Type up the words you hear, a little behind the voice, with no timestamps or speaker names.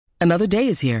Another day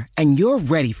is here, and you're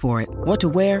ready for it. What to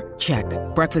wear? Check.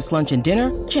 Breakfast, lunch, and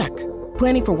dinner? Check.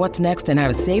 Planning for what's next and how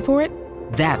to save for it?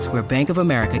 That's where Bank of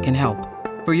America can help.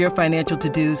 For your financial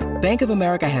to-dos, Bank of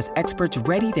America has experts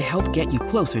ready to help get you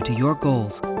closer to your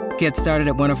goals. Get started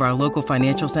at one of our local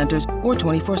financial centers or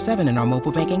 24/7 in our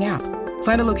mobile banking app.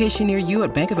 Find a location near you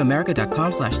at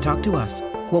bankofamerica.com/talktous.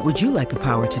 What would you like the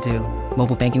power to do?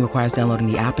 Mobile banking requires downloading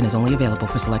the app and is only available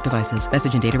for select devices.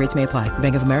 Message and data rates may apply.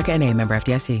 Bank of America N.A., member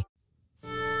FDIC.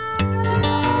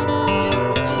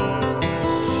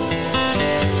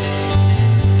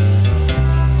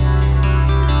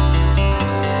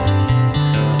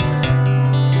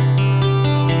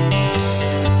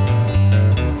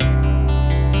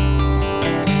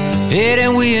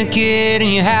 Heading with a kid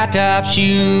in your high-top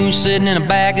shoes, sitting in the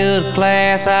back of the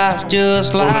class, I was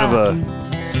just like... A little bit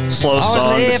of a slow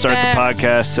song to start the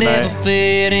podcast tonight. Never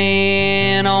fit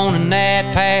in on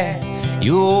that path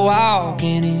you're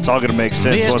walking in. It's all going to make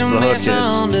sense once the hook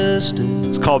hits.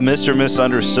 It's called Mr.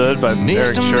 Misunderstood by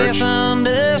Eric Church.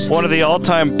 One of the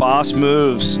all-time boss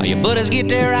moves your buddies get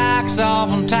their rocks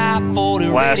off on top 40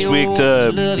 last week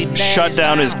to shut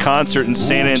down his concert in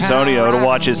San Antonio to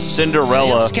watch his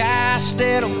Cinderella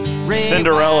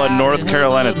North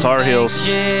Carolina Tar Heels.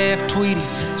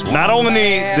 Not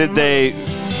only did they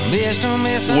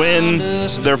win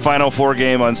their Final Four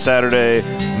game on Saturday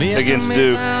against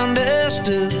Duke,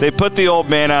 they put the old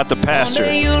man out to pasture.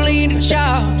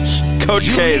 Coach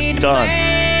K is done.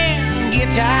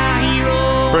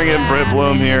 Bring in Brent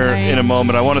Bloom here in a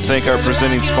moment. I want to thank our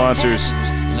presenting sponsors,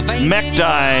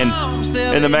 Mechdyne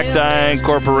and the Mechdyne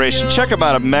Corporation. Check them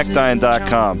out at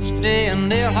mechdyne.com.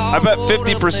 I bet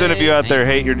 50% of you out there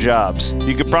hate your jobs.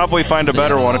 You could probably find a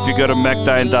better one if you go to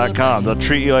mechdyne.com. They'll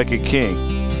treat you like a king.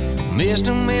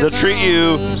 They'll treat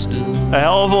you a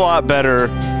hell of a lot better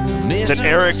than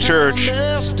Eric Church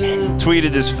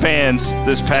tweeted his fans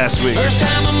this past week. First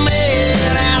time I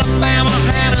met Alabama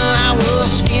Hannah, I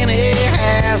was skinny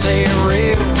as a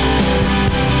rail.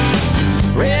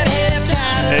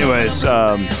 Anyways,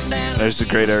 there's the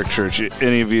great Eric Church.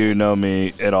 Any of you who know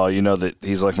me at all, you know that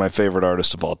he's like my favorite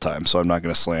artist of all time, so I'm not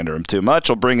going to slander him too much.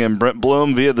 I'll bring in Brent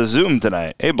Bloom via the Zoom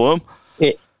tonight. Hey, Bloom.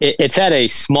 It's at a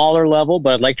smaller level,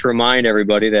 but I'd like to remind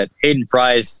everybody that Hayden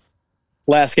Fry's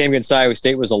last game against Iowa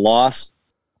State was a loss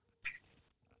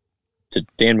to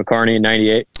Dan McCarney in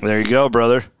 98. There you go,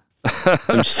 brother.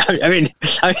 I mean,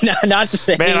 not to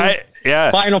say Man,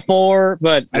 Final Four,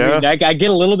 but I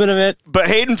get a little bit of it. But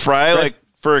Hayden Fry, like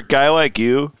for a guy like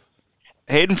you,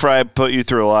 Hayden Fry put you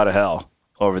through a lot of hell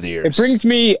over the years. It brings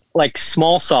me like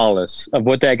small solace of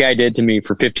what that guy did to me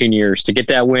for 15 years to get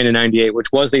that win in 98,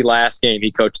 which was the last game he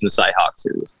coached in the Cy-Hawk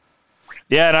series.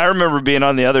 Yeah, and I remember being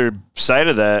on the other side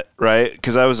of that, right?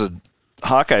 Because I was a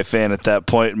Hawkeye fan at that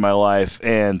point in my life,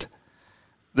 and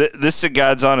this is a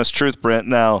God's honest truth, Brent.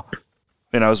 Now,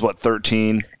 I was,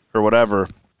 13 or whatever.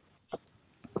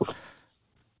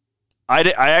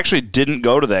 I actually didn't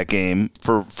go to that game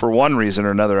for one reason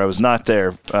or another. I was not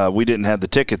there. We didn't have the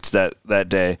tickets that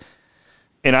day.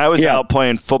 And I was out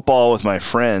playing football with my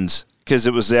friends because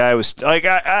it was the Iowa.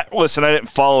 Listen, I didn't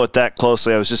follow it that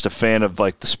closely. I was just a fan of,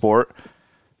 the sport.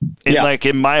 And,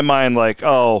 in my mind,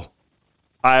 Iowa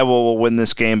will win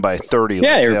this game by 30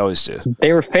 they always do.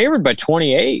 They were favored by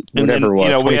 28, and whatever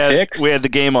then, it was, 26. We had the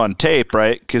game on tape,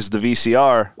 right, because the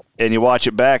VCR, and you watch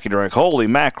it back, and you're like, holy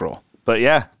mackerel. But,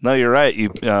 no, you're right. You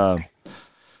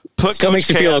put Still makes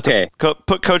you feel okay.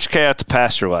 Put Coach K out to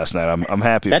pasture last night. I'm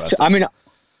happy about this. I mean,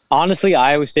 honestly,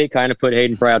 Iowa State kind of put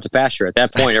Hayden Fry out to pasture. At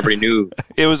that point, everybody knew.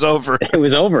 It was over. It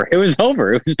was over. It was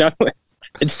done with.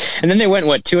 And then they went,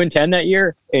 2-10 that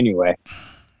year? Anyway.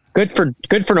 Good for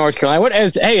North Carolina.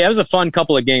 That was a fun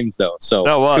couple of games, though. So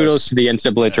kudos to the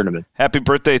NCAA tournament. Happy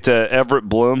birthday to Everett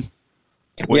Bloom.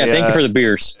 Thank you for the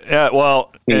beers. Yeah,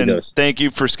 well, and thank you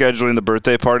for scheduling the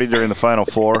birthday party during the Final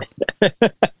Four.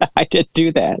 I did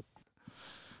do that.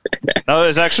 No, it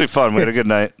was actually fun. We had a good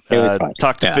night. It was fun.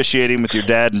 Talked officiating with your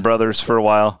dad and brothers for a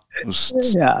while. It was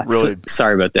really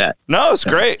sorry about that. No, it's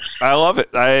great. I love it.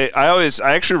 I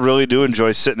actually really do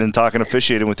enjoy sitting and talking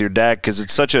officiating with your dad because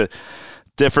it's such a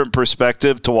different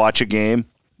perspective to watch a game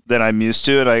than I'm used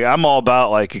to. And I'm all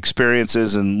about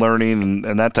experiences and learning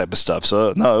and that type of stuff.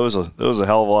 So no, it was a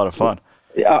hell of a lot of fun.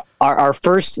 Our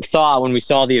first thought when we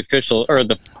saw the official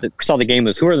saw the game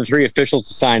was, who are the three officials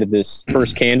assigned to this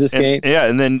first Kansas game? Yeah,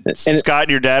 and then Scott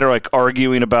and your dad are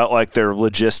arguing about their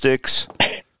logistics.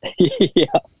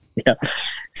 Yeah.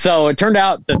 So it turned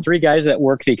out the three guys that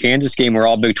worked the Kansas game were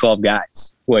all Big 12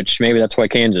 guys, which maybe that's why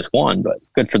Kansas won, but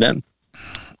good for them.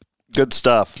 Good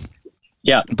stuff.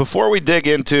 Yeah. Before we dig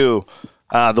into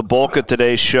the bulk of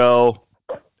today's show,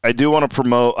 I do want to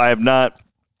promote. I have not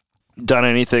done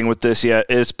anything with this yet.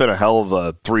 It's been a hell of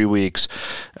a 3 weeks,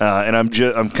 and I'm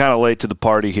kind of late to the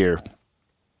party here.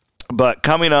 But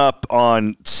coming up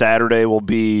on Saturday will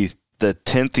be the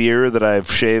 10th year that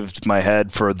I've shaved my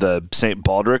head for the St.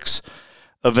 Baldrick's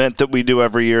event that we do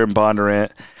every year in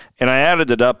Bondurant. And I added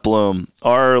it up, Bloom.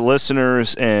 Our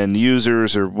listeners and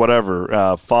users or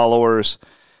whatever, followers,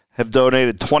 have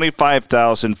donated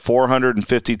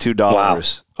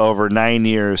 $25,452 over 9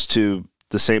 years to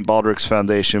the St. Baldrick's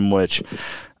Foundation, which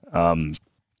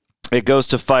it goes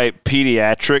to fight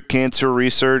pediatric cancer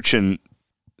research. And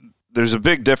there's a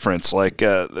big difference. Like,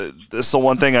 this is the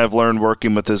one thing I've learned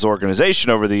working with this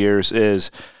organization over the years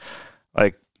is,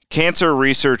 like, cancer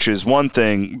research is one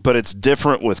thing, but it's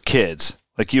different with kids.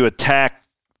 Like, you attack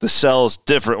the cells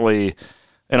differently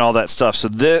and all that stuff. So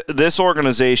this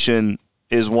organization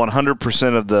is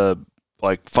 100% of the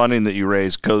funding that you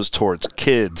raise goes towards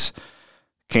kids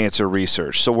cancer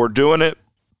research. So we're doing it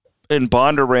in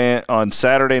Bondurant on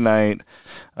Saturday night.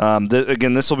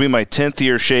 Again, this will be my 10th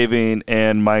year shaving,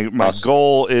 and my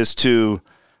goal is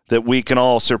that we can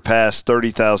all surpass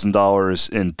 $30,000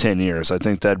 in 10 years. I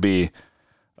think that'd be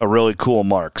a really cool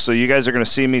mark. So you guys are going to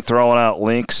see me throwing out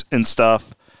links and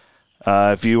stuff.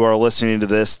 If you are listening to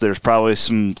this, there's probably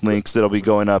some links that'll be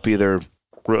going up they're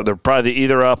probably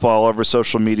either up all over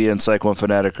social media and Cyclone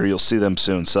Fanatic, or you'll see them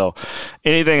soon. So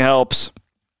anything helps.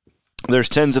 There's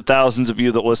tens of thousands of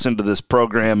you that listen to this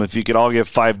program. If you could all give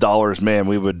 $5, man,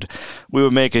 we would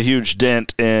make a huge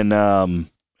dent in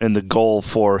the goal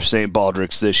for St.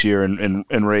 Baldrick's this year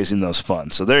and raising those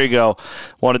funds. So there you go.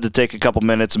 Wanted to take a couple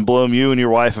minutes. And Bloom, you and your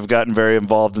wife have gotten very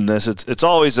involved in this. It's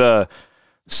always a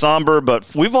somber,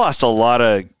 but we've lost a lot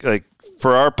of,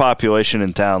 for our population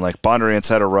in town, Bondurant's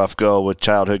had a rough go with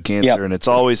childhood cancer, and it's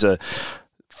always a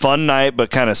fun night,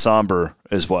 but kind of somber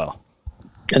as well.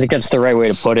 I think that's the right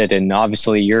way to put it. And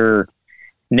obviously your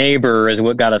neighbor is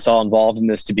what got us all involved in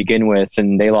this to begin with.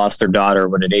 And they lost their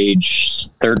daughter, at age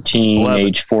 13, 11.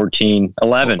 Age 14,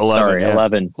 11. Sorry, yeah.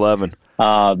 11.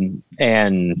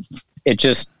 And it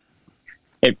just,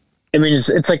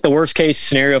 it's like the worst case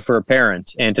scenario for a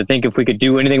parent. And to think if we could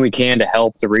do anything we can to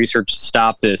help the research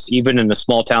stop this, even in a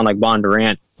small town like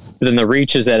Bondurant, but then the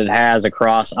reaches that it has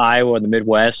across Iowa and the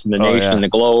Midwest and the nation and the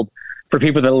globe, for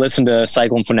people that listen to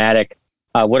Cyclone Fanatic,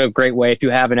 what a great way. If you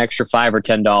have an extra $5 or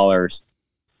 $10,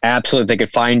 absolutely, they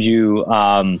could find you.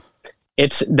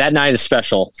 That night is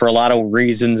special for a lot of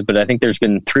reasons, but I think there's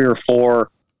been 3 or 4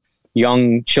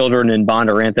 young children in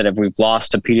Bondurant that we've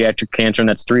lost to pediatric cancer, and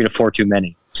that's 3 to 4 too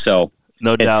many. So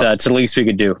no doubt, it's the least we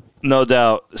could do. No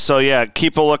doubt. So yeah,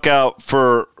 keep a lookout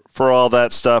for all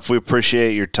that stuff. We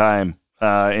appreciate your time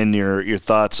and your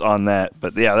thoughts on that.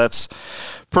 But yeah, that's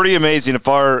pretty amazing. If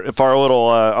our little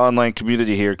online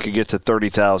community here could get to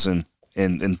 30,000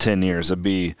 in 10 years, it'd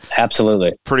be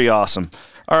absolutely pretty awesome.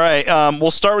 All right,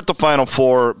 we'll start with the Final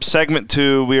Four. Segment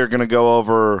 2, we are going to go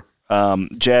over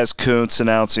Jazz Kuntz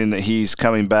announcing that he's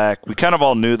coming back. We kind of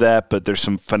all knew that, but there's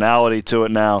some finality to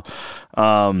it now.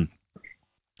 I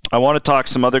want to talk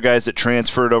some other guys that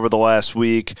transferred over the last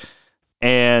week,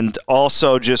 and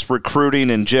also just recruiting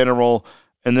in general,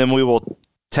 and then we will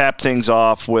tap things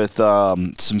off with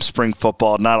some spring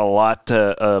football. Not a lot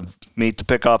to meat to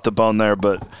pick off the bone there,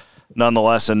 but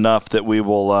nonetheless enough that we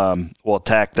will we'll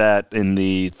attack that in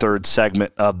the third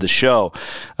segment of the show.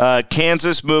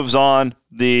 Kansas moves on.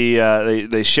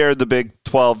 They shared the Big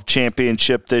 12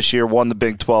 championship this year, won the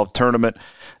Big 12 tournament.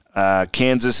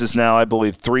 Kansas is now, I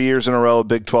believe, 3 years in a row a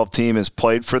Big 12 team has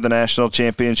played for the national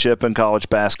championship in college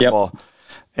basketball. Yep.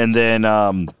 And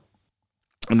then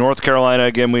North Carolina,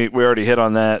 again, we already hit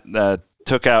on that,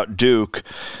 took out Duke.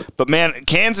 But, man,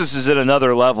 Kansas is at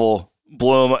another level,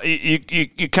 Bloom.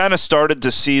 You kind of started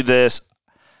to see this.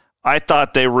 I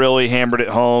thought they really hammered it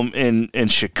home in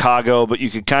Chicago, but you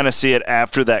could kind of see it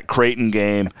after that Creighton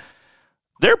game.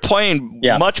 They're playing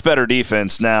much better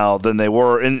defense now than they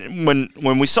were. And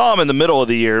when we saw them in the middle of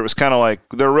the year, it was kind of like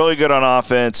they're really good on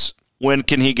offense. When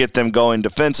can he get them going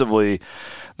defensively?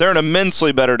 They're an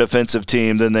immensely better defensive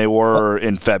team than they were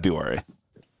in February.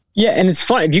 Yeah, and it's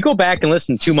funny. If you go back and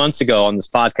listen 2 months ago on this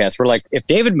podcast, we're like, if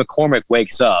David McCormick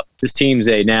wakes up, this team's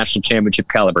a national championship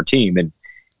caliber team, and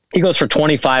he goes for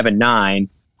 25 and 9.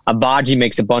 Abaji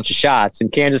makes a bunch of shots,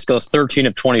 and Kansas goes 13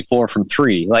 of 24 from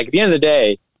 3. Like, at the end of the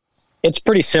day, it's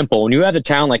pretty simple. When you have a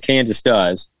town like Kansas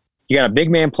does, you got a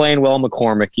big man playing well in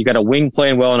McCormick, you got a wing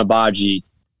playing well in Abaji,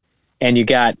 and you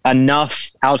got enough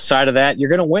outside of that, you're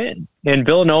going to win. And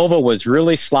Villanova was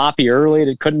really sloppy early.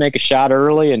 They couldn't make a shot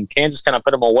early, and Kansas kind of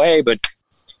put them away. But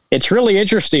it's really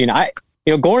interesting.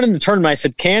 Going into the tournament, I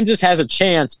said Kansas has a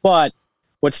chance, but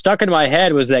what stuck in my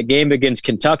head was that game against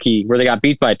Kentucky where they got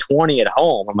beat by 20 at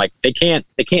home. I'm like, they can't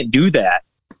do that.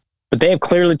 But they have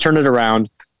clearly turned it around.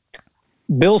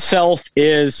 Bill Self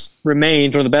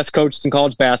remains one of the best coaches in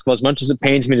college basketball, as much as it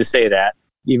pains me to say that,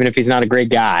 even if he's not a great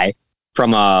guy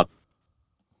from a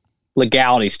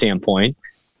legality standpoint.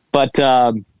 But,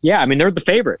 yeah, I mean, they're the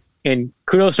favorite. And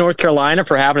kudos to North Carolina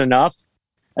for having enough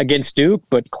against Duke,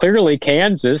 but clearly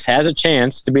Kansas has a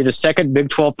chance to be the second Big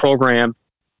 12 program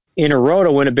in a row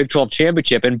to win a Big 12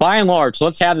 championship. And by and large, so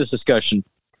let's have this discussion.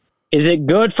 Is it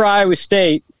good for Iowa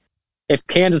State if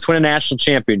Kansas win a national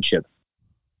championship?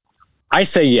 I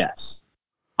say yes.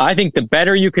 I think the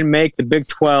better you can make the Big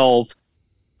 12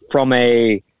 from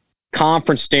a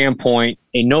conference standpoint,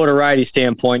 a notoriety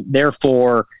standpoint,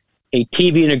 therefore a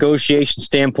TV negotiation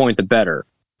standpoint, the better.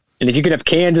 And if you could have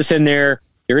Kansas in there,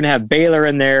 you're going to have Baylor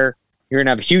in there. You're going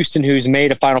to have Houston, who's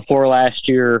made a Final Four last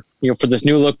year, for this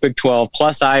new look Big 12,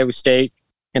 plus Iowa State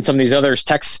and some of these others.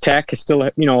 Texas Tech is still,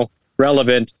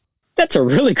 relevant. That's a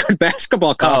really good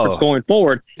basketball conference going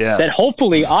forward. Yeah. That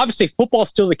hopefully, obviously, football's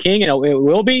still the king, and it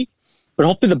will be. But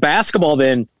hopefully, the basketball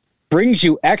then brings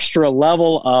you extra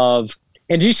level of.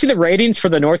 And did you see the ratings for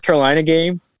the North Carolina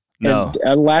game? No.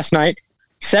 Last night,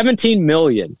 17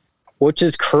 million. Which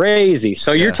is crazy.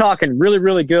 So you're talking really,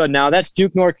 really good. Now, that's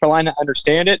Duke, North Carolina.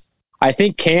 Understand it. I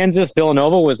think Kansas,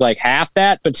 Villanova was like half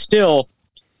that. But still,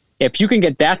 if you can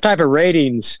get that type of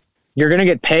ratings, you're going to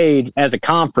get paid as a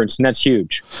conference, and that's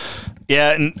huge.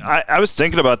 Yeah, and I was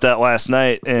thinking about that last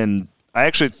night, and I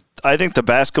think the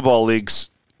basketball league's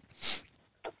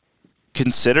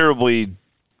considerably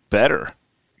better.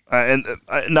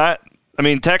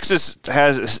 Texas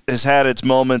has had its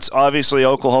moments. Obviously,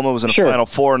 Oklahoma was in a Final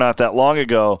Four not that long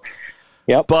ago.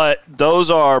 Yep. But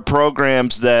those are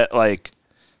programs that,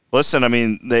 listen,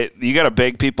 you got to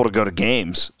beg people to go to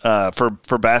games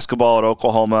for basketball at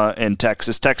Oklahoma and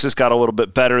Texas. Texas got a little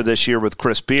bit better this year with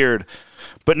Chris Beard.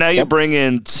 But now you bring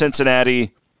in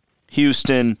Cincinnati,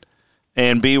 Houston,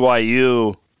 and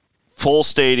BYU, full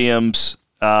stadiums,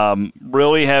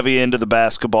 really heavy into the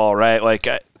basketball, right?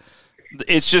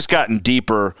 It's just gotten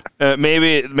deeper.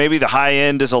 Maybe the high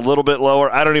end is a little bit lower.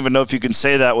 I don't even know if you can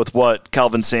say that with what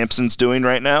Kelvin Sampson's doing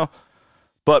right now.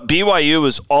 But BYU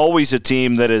is always a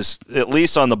team that is at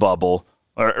least on the bubble,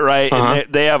 right? Uh-huh.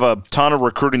 And they have a ton of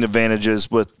recruiting advantages.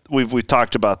 We've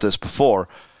talked about this before.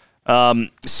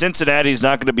 Cincinnati's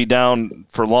not going to be down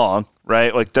for long,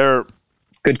 right? They're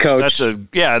good coach.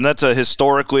 That's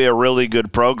historically a really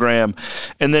good program.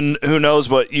 And then who knows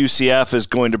what UCF is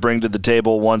going to bring to the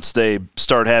table once they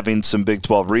start having some Big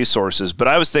 12 resources. But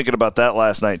I was thinking about that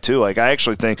last night too. I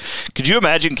actually think, could you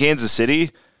imagine Kansas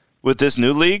City with this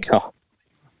new league? Oh.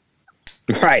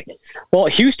 Right. Well,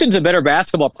 Houston's a better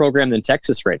basketball program than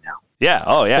Texas right now. Yeah.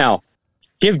 Oh, yeah. Now,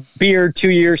 give Beard 2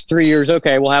 years, 3 years.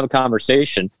 Okay, we'll have a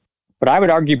conversation. But I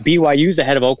would argue BYU's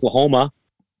ahead of Oklahoma.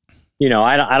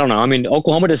 I don't know.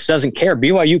 Oklahoma just doesn't care.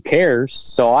 BYU cares.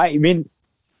 So, I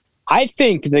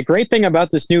think the great thing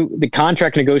about the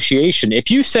contract negotiation,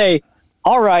 if you say,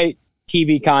 all right,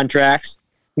 TV contracts,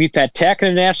 we've had Tech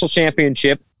in a national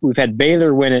championship, we've had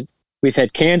Baylor win it, we've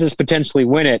had Kansas potentially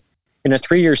win it in a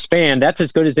 3-year span, that's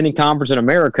as good as any conference in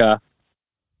America.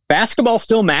 Basketball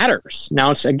still matters.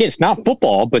 Now, it's not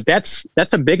football, but that's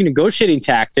a big negotiating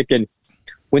tactic. And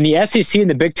when the SEC and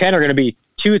the Big Ten are going to be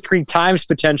 2 or 3 times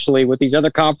potentially what these other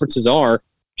conferences are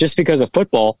just because of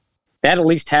football, that at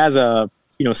least has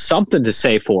something to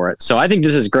say for it. So I think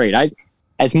this is great. I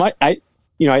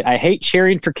hate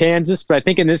cheering for Kansas, but I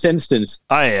think in this instance,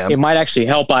 it might actually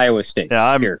help Iowa State.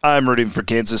 Yeah, I'm rooting for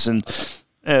Kansas. And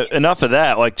enough of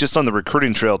that, just on the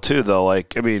recruiting trail too, though,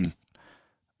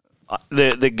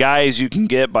 the guys you can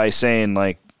get by saying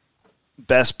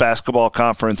best basketball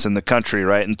conference in the country,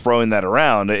 right? And throwing that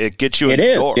around, it gets you in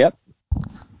the door.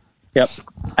 Yep.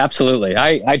 Absolutely.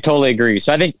 I totally agree.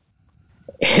 So I think,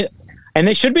 and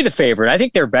they should be the favorite. I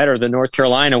think they're better than North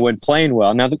Carolina when playing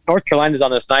well. Now, North Carolina's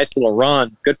on this nice little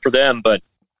run. Good for them. But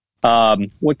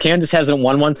Kansas hasn't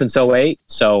won one since 2008.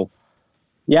 So,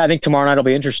 yeah, I think tomorrow night will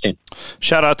be interesting.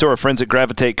 Shout out to our friends at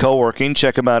Gravitate Co-working.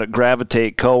 Check them out at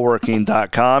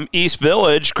gravitatecoworking.com. East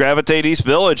Village, Gravitate East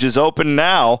Village is open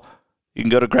now. You can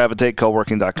go to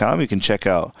gravitatecoworking.com. You can check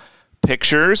out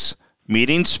pictures,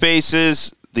 meeting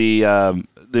spaces, the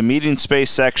meeting space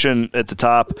section at the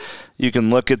top. You can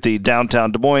look at the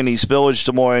downtown Des Moines, East Village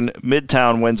Des Moines,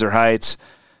 Midtown Windsor Heights,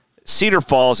 Cedar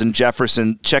Falls, and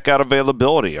Jefferson. Check out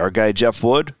availability. Our guy Jeff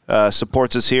Wood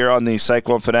supports us here on the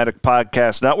Cyclone Fanatic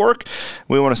Podcast Network.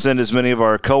 We want to send as many of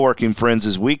our co-working friends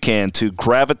as we can to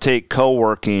Gravitate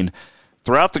Co-working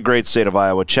throughout the great state of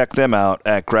Iowa. Check them out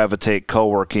at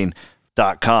gravitatecoworking.com.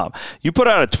 McDyne.com. You put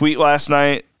out a tweet last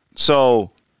night.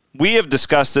 So we have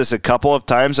discussed this a couple of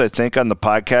times, I think, on the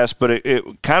podcast, but it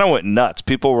kind of went nuts.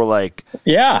 People were like,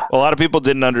 yeah, a lot of people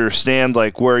didn't understand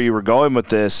like where you were going with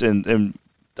this. And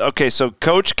okay, so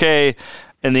Coach K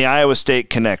and the Iowa State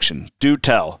connection. Do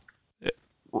tell.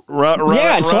 Run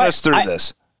us through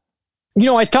this.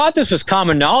 I thought this was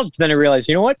common knowledge, but then I realized,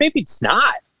 you know what? Maybe it's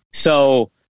not. So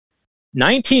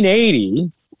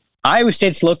 1980, Iowa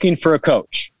State's looking for a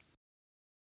coach.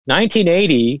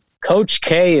 1980, Coach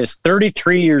K is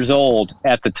 33 years old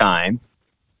at the time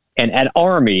and at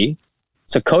Army.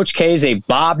 So Coach K is a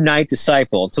Bob Knight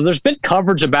disciple. So there's been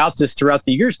coverage about this throughout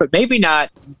the years, but maybe not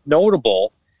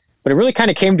notable. But it really kind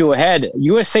of came to a head.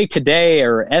 USA Today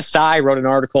or SI wrote an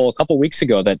article a couple weeks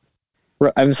ago that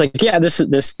I was like, yeah,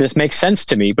 this makes sense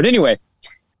to me. But anyway,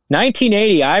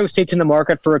 1980, Iowa State's in the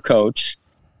market for a coach.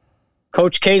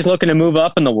 Coach K's looking to move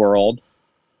up in the world.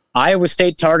 Iowa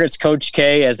State targets Coach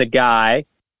K as a guy,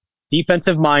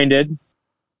 defensive-minded,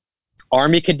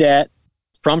 Army cadet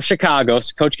from Chicago.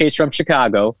 So Coach K's from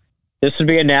Chicago. This would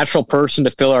be a natural person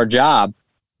to fill our job.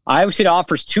 Iowa State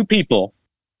offers two people,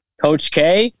 Coach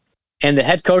K and the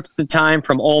head coach at the time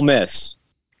from Ole Miss.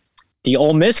 The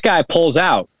Ole Miss guy pulls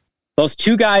out. Those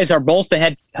two guys are both the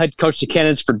head coach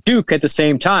candidates for Duke at the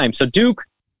same time. So Duke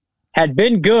had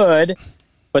been good,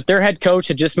 but their head coach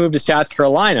had just moved to South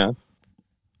Carolina.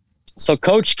 So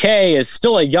Coach K is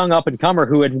still a young up-and-comer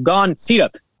who had gone seat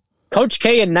up. Coach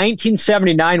K in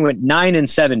 1979 went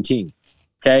 9-17.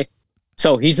 Okay?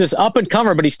 So he's this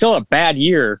up-and-comer, but he's still a bad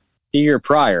year the year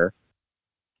prior.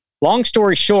 Long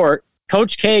story short,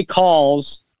 Coach K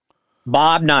calls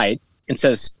Bob Knight and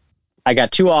says, I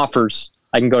got two offers.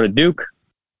 I can go to Duke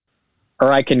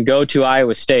or I can go to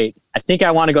Iowa State. I think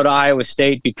I want to go to Iowa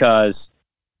State because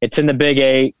it's in the Big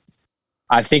 8.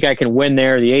 I think I can win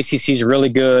there. The ACC is really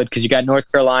good because you got North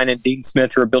Carolina and Dean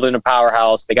Smith who are building a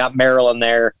powerhouse. They got Maryland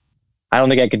there. I don't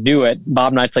think I could do it.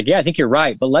 Bob Knight's like, yeah, I think you're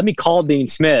right, but let me call Dean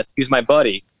Smith, who's my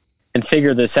buddy, and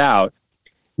figure this out.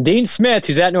 Dean Smith,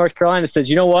 who's at North Carolina, says,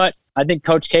 you know what? I think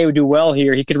Coach K would do well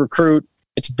here. He could recruit.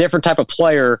 It's a different type of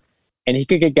player, and he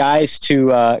could get guys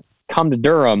to come to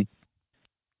Durham.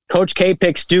 Coach K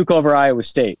picks Duke over Iowa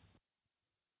State.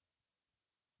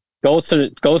 Goes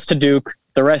to Duke.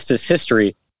 The rest is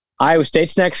history. Iowa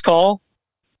State's next call,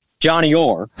 Johnny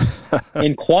Orr,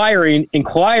 inquiring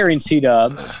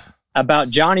C-Dub about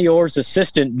Johnny Orr's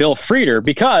assistant, Bill Frieder,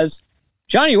 because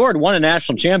Johnny Orr had won a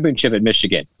national championship at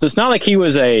Michigan. So it's not like he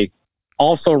was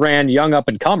also ran young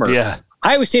up-and-comer. Yeah.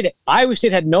 Iowa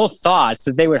State had no thoughts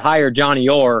that they would hire Johnny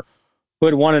Orr, who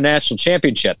had won a national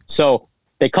championship. So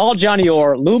they called Johnny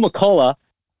Orr. Lou McCullough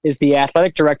is the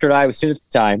athletic director at Iowa State at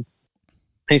the time.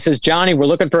 And he says, Johnny, we're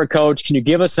looking for a coach. Can you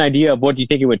give us an idea of what do you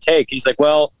think it would take? He's like,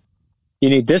 well, you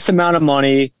need this amount of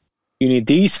money. You need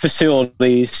these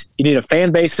facilities. You need a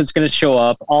fan base that's going to show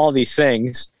up, all these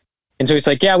things. And so he's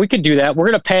like, yeah, we could do that. We're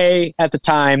going to pay, at the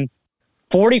time,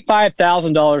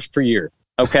 $45,000 per year.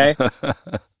 Okay?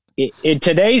 In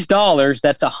today's dollars,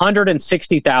 that's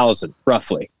 $160,000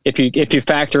 roughly, if you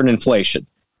factor in inflation.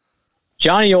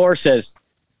 Johnny Orr says,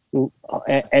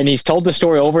 and he's told the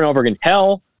story over and over again,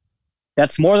 hell,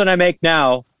 that's more than I make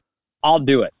now. I'll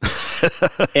do it.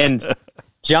 And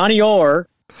Johnny Orr,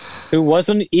 who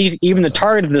wasn't even the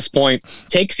target at this point,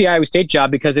 takes the Iowa State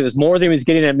job because it was more than he was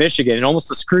getting at Michigan, and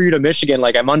almost a screw you to Michigan,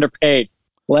 like I'm underpaid.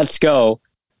 Let's go.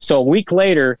 So a week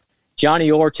later, Johnny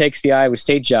Orr takes the Iowa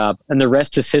State job, and the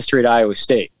rest is history at Iowa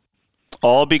State.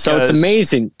 All because so it's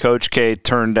amazing. Coach K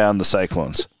turned down the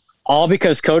Cyclones. All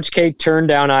because Coach K turned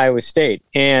down Iowa State.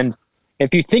 And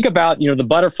if you think about, the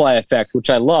butterfly effect, which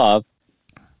I love,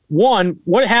 one,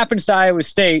 what happens to Iowa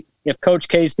State if Coach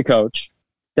K's the coach?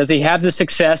 Does he have the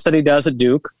success that he does at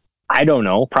Duke? I don't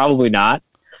know. Probably not.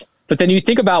 But then you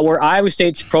think about where Iowa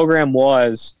State's program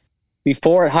was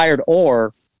before it hired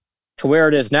Orr to where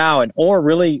it is now, and Orr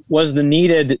really was the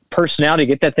needed personality to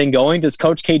get that thing going. Does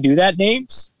Coach K do that,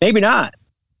 Names? Maybe not.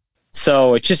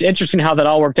 So it's just interesting how that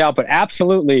all worked out. But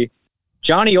absolutely,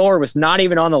 Johnny Orr was not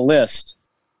even on the list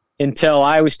until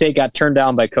Iowa State got turned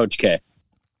down by Coach K.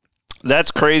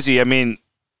 That's crazy. I mean,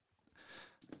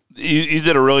 you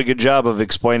did a really good job of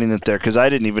explaining it there because I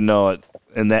didn't even know it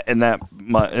in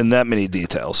that many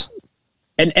details.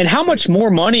 And how much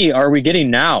more money are we getting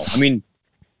now? I mean,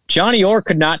 Johnny Orr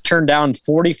could not turn down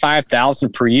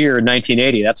 $45,000 per year in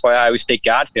 1980. That's why Iowa State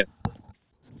got him.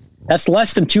 That's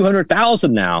less than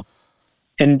 $200,000 now.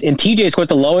 And TJ's what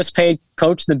the lowest paid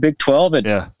coach in the Big 12 at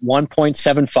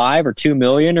 1.75 or $2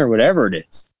 million or whatever it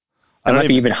is. That might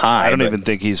be even high. I don't even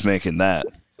think he's making that.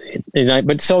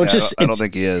 But so I don't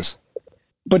think he is.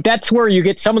 But that's where you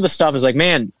get some of the stuff is like,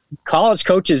 man, college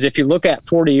coaches, if you look at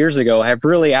 40 years ago, have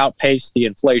really outpaced the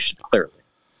inflation, clearly.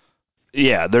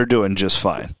 Yeah, they're doing just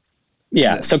fine.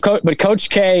 Yeah. So, but Coach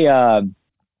K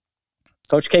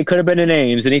could have been in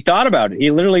Ames, and he thought about it.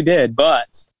 He literally did,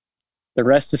 but the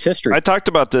rest is history. I talked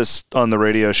about this on the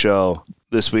radio show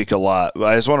this week a lot.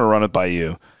 I just want to run it by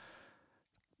you.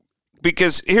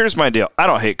 Because here's my deal. I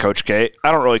don't hate Coach K.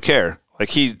 I don't really care. Like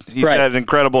he's had an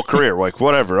incredible career. Like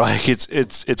whatever. Like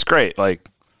it's great. Like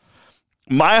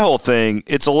my whole thing,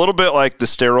 it's a little bit like the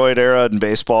steroid era in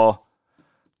baseball.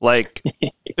 Like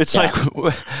it's like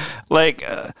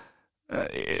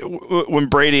when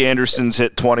Brady Anderson's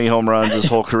hit 20 home runs his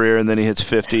whole career and then he hits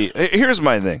 50. Here's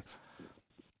my thing.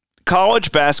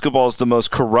 College basketball is the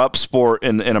most corrupt sport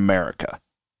in America.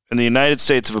 In the United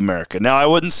States of America. Now, I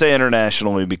wouldn't say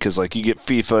internationally because, like, you get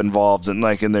FIFA involved and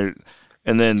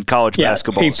then college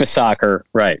basketball. FIFA soccer,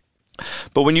 right.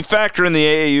 But when you factor in the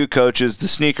AAU coaches, the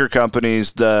sneaker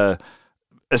companies, the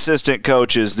assistant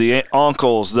coaches, the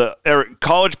uncles,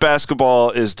 college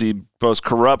basketball is the most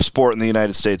corrupt sport in the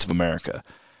United States of America.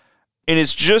 And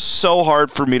it's just so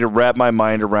hard for me to wrap my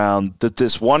mind around that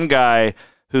this one guy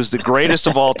who's the greatest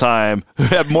of all time, who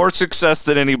had more success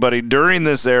than anybody during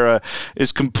this era,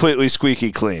 is completely squeaky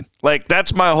clean. Like,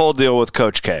 that's my whole deal with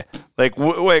Coach K. Like,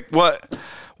 wait, what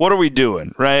are we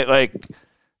doing, right? Like,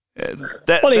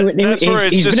 that's where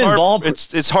it's just hard.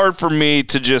 It's hard for me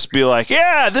to just be like,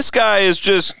 yeah, this guy is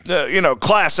just,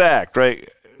 class act, right?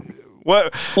 Where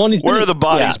are the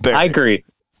bodies buried? I agree.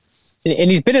 And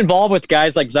he's been involved with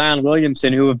guys like Zion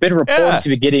Williamson, who have been reported to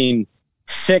be getting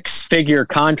six-figure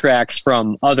contracts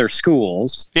from other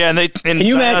schools. Yeah, and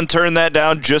Zion turned that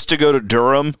down just to go to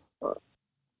Durham.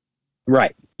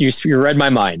 Right. You read my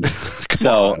mind.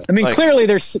 Clearly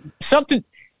there's something.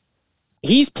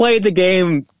 He's played the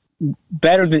game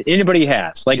better than anybody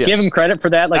has. Like, give him credit for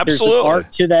that. Like, absolutely. There's an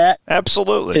art to that.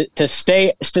 Absolutely. To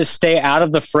stay out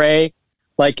of the fray.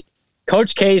 Like,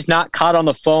 Coach K's not caught on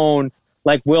the phone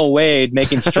like Will Wade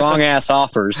making strong ass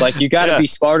offers. Like, you got to be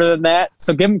smarter than that.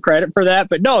 So give him credit for that.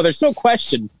 But no, there's no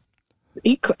question.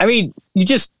 I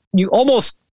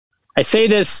say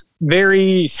this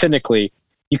very cynically,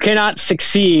 you cannot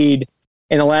succeed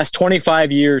in the last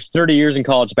 25 years, 30 years in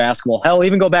college basketball. Hell,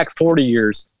 even go back 40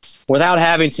 years without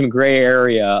having some gray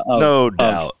area of, no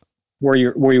doubt, of where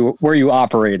you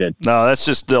operated. No, that's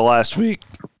just the last week.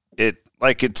 It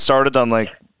started on like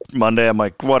Monday. I'm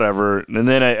like, whatever. And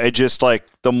then I just like,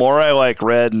 the more I like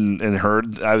read and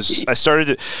heard, by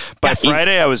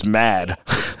Friday I was mad.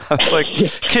 I was like,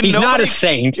 he's not a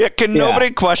saint. Yeah, nobody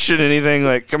question anything?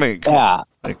 Like, come on,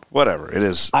 like, whatever. It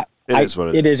is. It is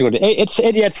what it is.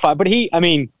 It's fine. But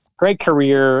great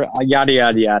career, yada,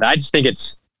 yada, yada. I just think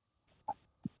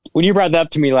when you brought that up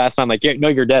to me last time, like, no,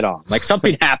 you're dead on. Like,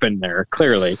 something happened there,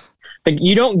 clearly. Like,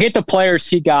 you don't get the players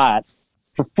he got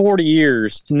for 40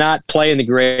 years to not play in the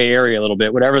gray area a little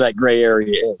bit, whatever that gray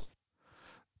area is.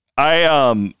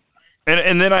 And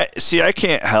then I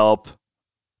can't help.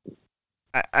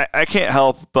 I can't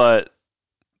help but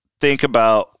think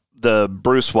about the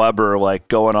Bruce Weber, like,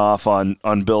 going off on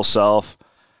Bill Self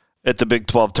at the Big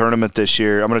 12 tournament this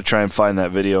year. I'm going to try and find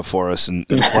that video for us and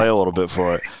play a little bit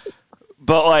for it.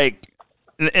 But, like,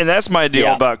 and that's my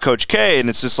deal about Coach K, and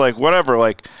it's just like, whatever,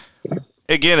 like,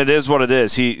 again, it is what it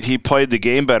is. He played the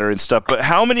game better and stuff, but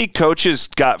how many coaches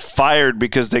got fired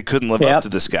because they couldn't live up to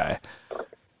this guy?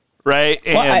 Right?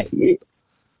 And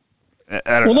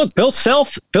I don't know. Look, Bill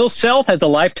Self has a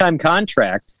lifetime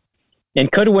contract and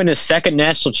could win his second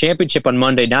national championship on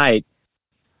Monday night.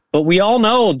 But we all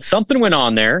know something went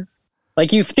on there.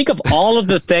 Like, you think of all of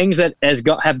the things that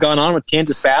have gone on with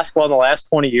Kansas basketball in the last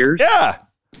 20 years. Yeah.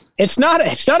 It's not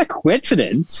a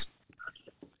coincidence.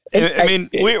 We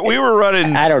were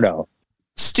running, I don't know,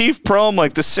 Steve Prohm,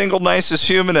 like the single nicest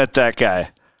human at that guy,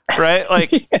 right?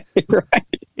 Like, right.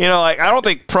 Like, I don't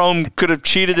think Prohm could have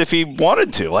cheated if he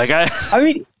wanted to. Like,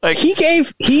 like, he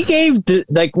gave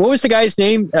like, what was the guy's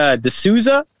name?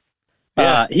 D'Souza.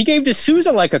 Yeah. He gave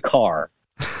D'Souza like a car.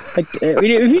 Like,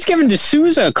 if he's giving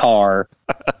D'Souza a car,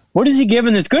 what is he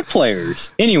giving his good players?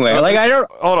 Anyway, like, I don't.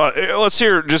 Hold on, let's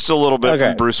hear just a little bit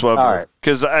from Bruce Weber,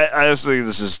 because I just think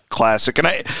this is classic.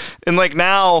 And like,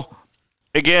 now,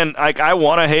 again, like, I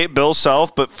want to hate Bill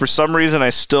Self, but for some reason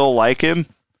I still like him.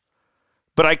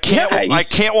 But I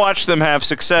can't watch them have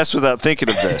success without thinking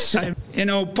of this.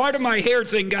 Part of my hair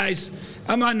thing, guys,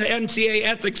 I'm on the NCAA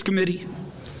ethics committee,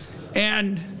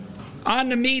 and on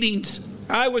the meetings,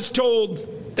 I was told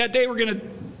that they were going to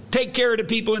take care of the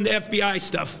people in the FBI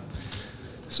stuff.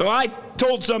 So I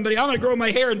told somebody, I'm going to grow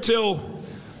my hair until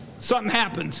something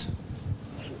happens.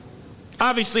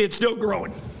 Obviously, it's still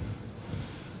growing.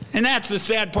 And that's the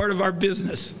sad part of our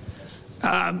business.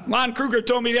 Lon Kruger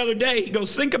told me the other day, he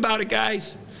goes, think about it,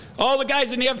 guys. All the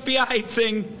guys in the FBI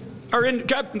thing are in,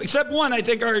 except one, I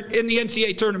think, are in the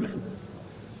NCAA tournament.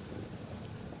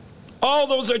 All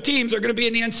those teams are going to be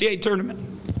in the NCAA tournament.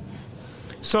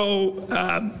 So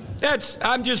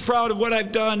I'm just proud of what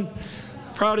I've done.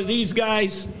 Proud of these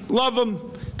guys. Love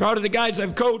them. Proud of the guys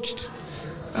I've coached.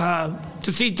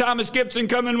 To see Thomas Gibson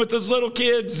come in with his little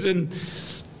kids and,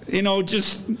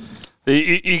 just...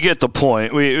 You get the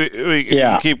point. We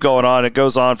keep going on. It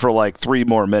goes on for like 3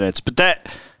 more minutes. But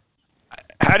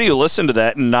how do you listen to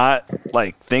that and not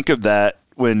think of that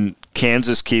when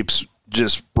Kansas keeps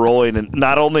just rolling? And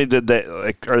not only did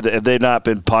have they not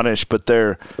been punished, but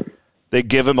they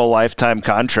give him a lifetime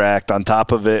contract on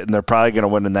top of it, and they're probably going to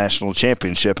win the national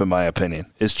championship, in my opinion.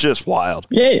 It's just wild.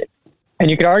 Yeah, and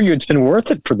you could argue it's been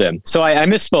worth it for them. So I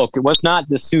misspoke. It was not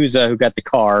D'Souza who got the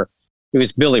car. It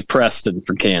was Billy Preston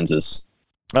for Kansas.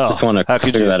 Oh, just want to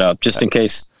clear that up, just in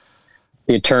case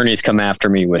the attorneys come after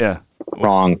me with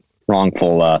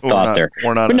wrongful thought there.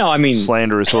 We're not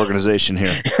slanderous organization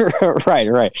here.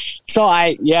 Right. So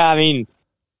you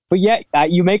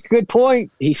make a good point.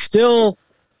 He's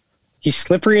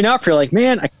slippery enough. You're like,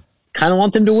 man, I kind of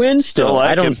want them to win still.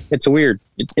 It's weird.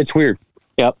 It's weird.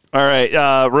 Yep. All right.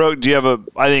 Rogue, do you have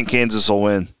I think Kansas will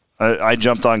win. I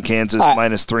jumped on Kansas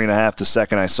minus 3.5 the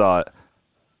second I saw it.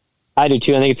 I do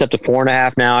too. I think it's up to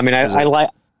 4.5 now. I mean,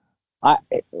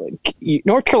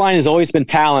 North Carolina has always been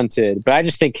talented, but I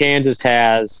just think Kansas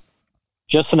has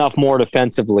just enough more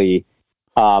defensively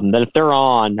that if they're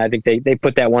on, I think they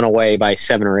put that one away by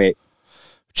 7 or 8.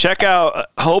 Check out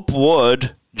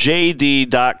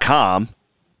hopewoodjd.com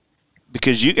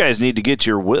because you guys need to get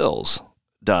your wills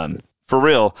done. For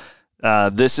real,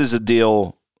 this is a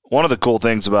deal. One of the cool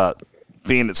things about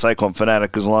being at Cyclone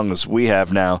Fanatic as long as we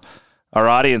have now, our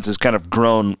audience has kind of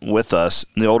grown with us.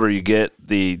 And the older you get,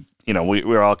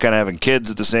 we're all kind of having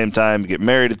kids at the same time, get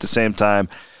married at the same time,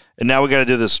 and now we got to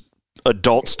do this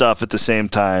adult stuff at the same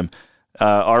time.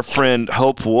 Our friend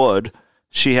Hope Wood,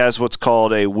 she has what's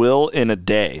called a will in a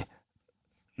day.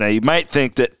 Now, you might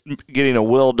think that getting a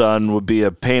will done would be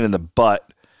a pain in the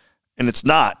butt, and it's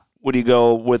not. Would you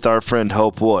go with our friend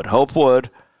Hope Wood?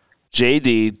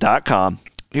 HopeWoodJD.com.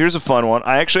 Here's a fun one.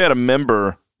 I actually had a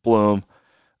member, Bloom,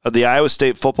 of the Iowa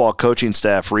State football coaching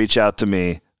staff reach out to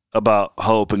me about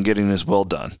Hope and getting his will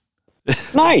done.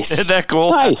 Nice. Isn't that cool?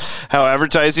 Nice. How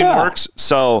advertising works.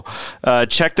 So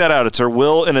check that out. It's our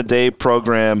Will in a Day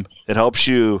program. It helps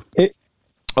you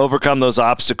overcome those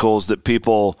obstacles that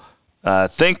people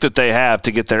think that they have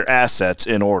to get their assets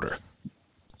in order.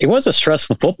 It was a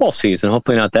stressful football season.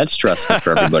 Hopefully not that stressful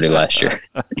for everybody last year.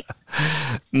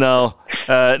 No,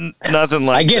 nothing like that.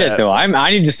 I get it, though. I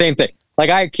need the same thing. Like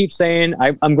I keep saying,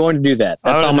 I'm going to do that.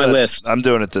 That's on my list. I'm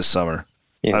doing it this summer.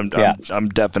 Yeah. I'm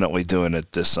definitely doing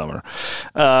it this summer.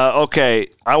 Okay,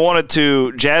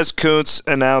 Jazz Kuntz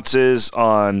announces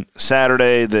on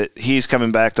Saturday that he's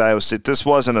coming back to Iowa State. This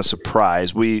wasn't a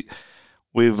surprise. We've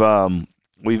nailed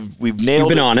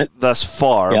it thus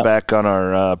far back on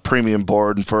our premium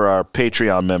board and for our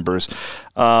Patreon members.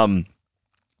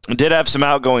 Did have some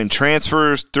outgoing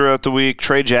transfers throughout the week.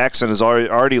 Trey Jackson has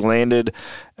already landed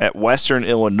at Western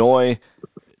Illinois.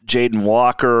 Jaden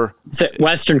Walker.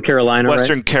 Western Carolina,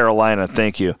 Western Carolina,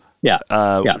 thank you. Yeah.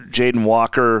 Jaden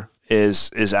Walker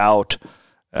is out.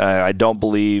 I don't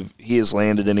believe he has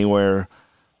landed anywhere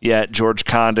yet. George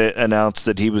Condit announced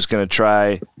that he was going to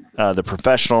try the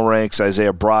professional ranks.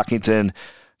 Isaiah Brockington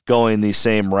going the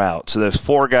same route. So there's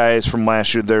 4 guys from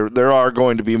last year. There are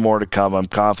going to be more to come. I'm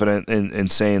confident in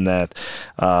saying that,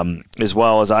 as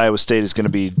well as Iowa State is going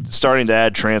to be starting to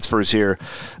add transfers here.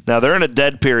 Now, they're in a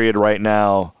dead period right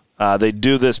now. They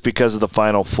do this because of the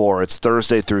Final Four. It's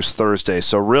Thursday through Thursday.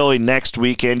 So really next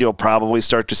weekend you'll probably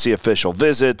start to see official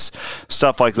visits,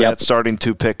 stuff like that starting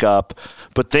to pick up.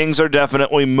 But things are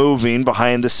definitely moving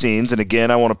behind the scenes. And again,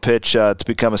 I want to pitch to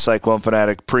become a Cyclone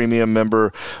Fanatic premium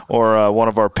member or one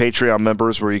of our Patreon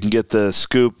members where you can get the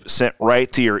scoop sent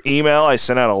right to your email. I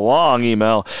sent out a long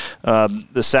email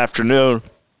this afternoon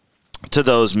to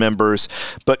those members,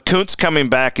 but Kuntz coming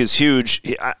back is huge.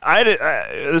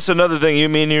 This is another thing you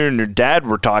and your dad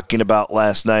were talking about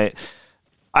last night.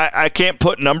 I can't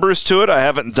put numbers to it. I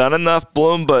haven't done enough,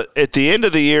 Bloom, but at the end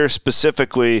of the year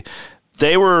specifically,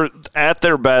 they were at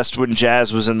their best when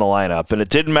Jazz was in the lineup, and it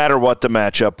didn't matter what the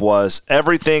matchup was.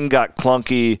 Everything got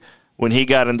clunky when he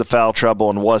got into foul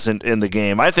trouble and wasn't in the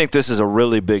game. I think this is a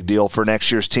really big deal for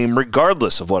next year's team,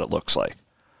 regardless of what it looks like.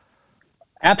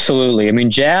 Absolutely. I mean,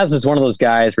 Jazz is one of those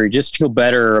guys where you just feel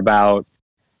better about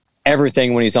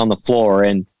everything when he's on the floor.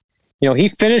 And, he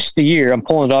finished the year, I'm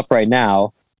pulling it up right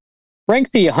now,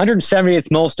 ranked the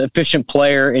 170th most efficient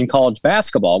player in college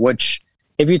basketball, which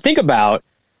if you think about,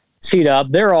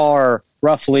 C-Dub, there are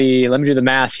roughly, let me do the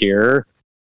math here,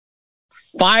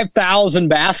 5,000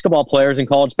 basketball players in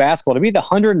college basketball. To be the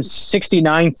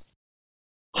 169th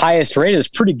highest rate is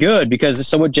pretty good because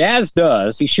so what Jazz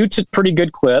does, he shoots a pretty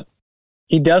good clip.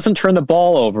 He doesn't turn the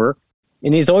ball over,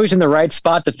 and he's always in the right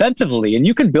spot defensively, and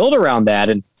you can build around that.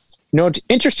 And it's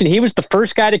interesting. He was the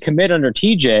first guy to commit under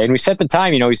TJ, and we set the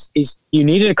time. You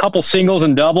needed a couple singles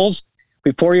and doubles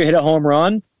before you hit a home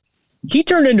run. He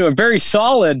turned into a very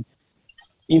solid,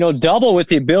 double with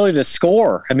the ability to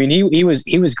score. I mean, he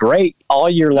was great all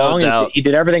year long. No He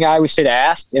did everything Iowa State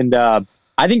asked, and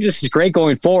I think this is great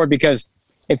going forward because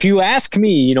if you ask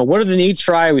me, what are the needs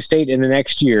for Iowa State in the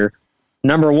next year?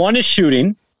 Number one is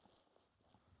shooting,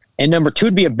 and number two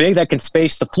would be a big that can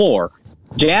space the floor.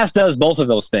 Jazz does both of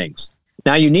those things.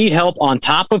 Now you need help on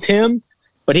top of him,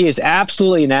 but he is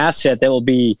absolutely an asset that will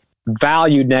be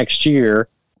valued next year.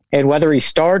 And whether he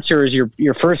starts or is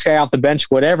your first guy off the bench,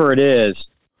 whatever it is,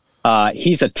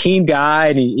 he's a team guy,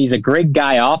 and he's a great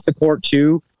guy off the court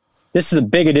too. This is a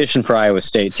big addition for Iowa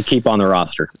State to keep on the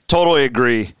roster. Totally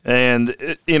agree. And,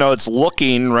 it's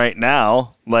looking right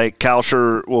now like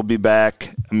Kalsher will be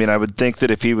back. I mean, I would think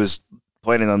that if he was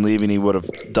planning on leaving, he would have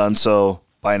done so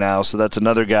by now. So that's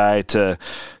another guy to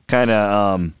kind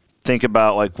of think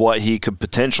about like what he could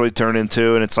potentially turn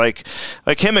into. And it's like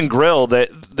him and Grill,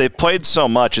 they played so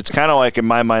much. It's kind of like, in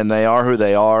my mind, they are who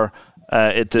they are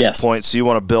at this point. So you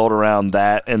want to build around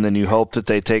that, and then you hope that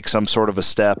they take some sort of a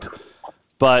step.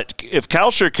 But if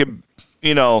Kalsher could,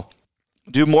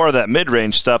 do more of that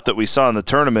mid-range stuff that we saw in the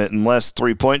tournament and less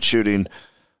three-point shooting,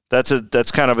 that's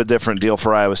kind of a different deal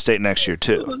for Iowa State next year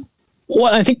too.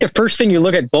 Well, I think the first thing you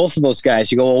look at both of those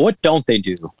guys, you go, well, what don't they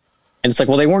do? And it's like,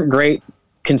 well, they weren't great,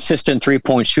 consistent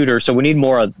three-point shooters, so we need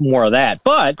more of that.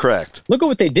 But correct. Look at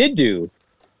what they did do.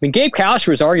 I mean, Gabe Kalsher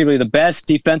was arguably the best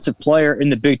defensive player in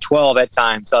the Big 12 at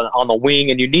times on the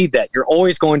wing, and you need that. You're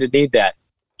always going to need that.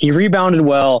 He rebounded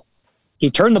well. He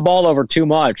turned the ball over too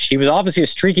much. He was obviously a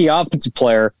streaky offensive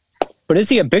player, but is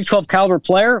he a Big 12 caliber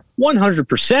player?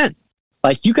 100%.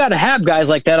 Like, you got to have guys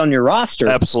like that on your roster.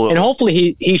 Absolutely. And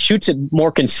hopefully he shoots it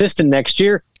more consistent next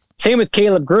year. Same with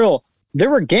Caleb Grill. There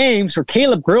were games where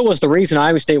Caleb Grill was the reason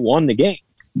Iowa State won the game.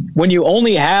 When you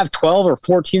only have 12 or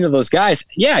 14 of those guys,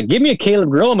 yeah, give me a Caleb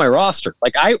Grill on my roster.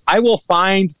 Like, I will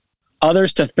find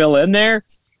others to fill in there.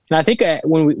 And I think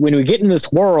when we get in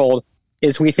this world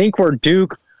is we think we're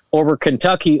Duke over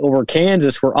Kentucky, over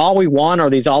Kansas, where all we want are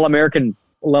these All-American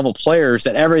level players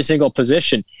at every single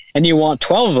position, and you want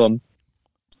 12 of them.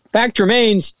 Fact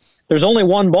remains, there's only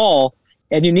one ball,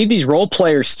 and you need these role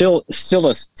players still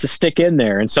to stick in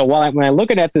there. And so when I'm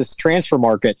looking at this transfer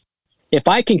market, if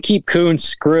I can keep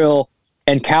Kuntz, Grill,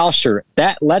 and Kalsher,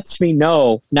 that lets me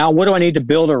know, now what do I need to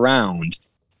build around?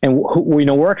 And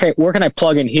where can I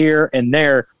plug in here and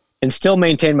there and still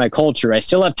maintain my culture? I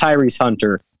still have Tyrese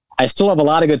Hunter. I still have a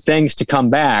lot of good things to come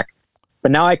back,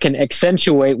 but now I can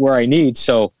accentuate where I need.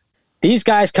 So these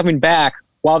guys coming back,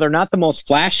 while they're not the most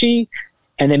flashy,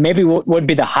 and they maybe would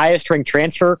be the highest ranked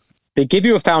transfer, they give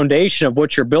you a foundation of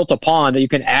what you're built upon that you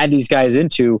can add these guys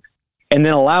into, and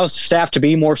then allows staff to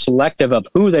be more selective of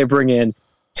who they bring in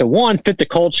to, one, fit the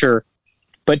culture,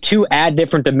 but two, add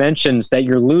different dimensions that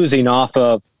you're losing off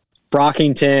of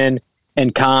Brockington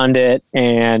and Condit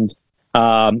and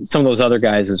some of those other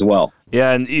guys as well.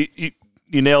 Yeah, and you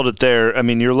nailed it there. I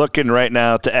mean, you're looking right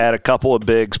now to add a couple of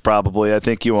bigs probably. I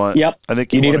think you want. Yep. I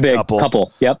think you need want a big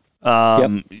couple. Yep.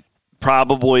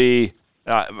 Probably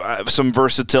some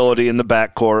versatility in the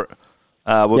backcourt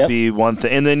would be one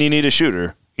thing, and then you need a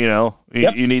shooter. You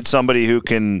need somebody who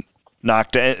can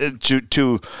knock down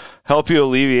to help you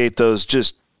alleviate those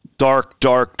just dark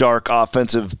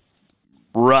offensive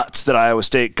ruts that Iowa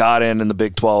State got in the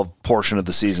Big 12 portion of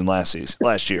the season last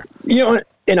year.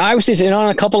 And Iowa State's in on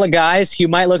a couple of guys. You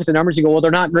might look at the numbers and go, well, they're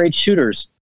not great shooters.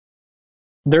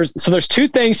 There's two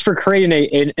things for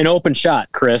creating an open shot,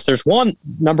 Chris. There's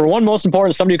number one, most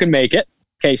important is somebody who can make it.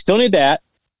 Okay, still need that.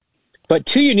 But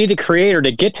two, you need a creator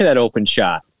to get to that open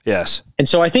shot. Yes. And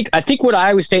so I think what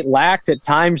Iowa State lacked at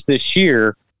times this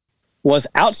year was,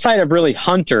 outside of really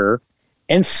Hunter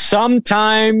and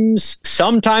sometimes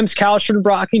Kalsher and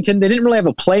Brockington, they didn't really have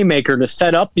a playmaker to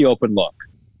set up the open look.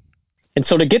 And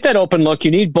so to get that open look,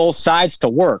 you need both sides to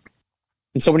work.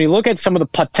 And so when you look at some of the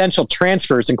potential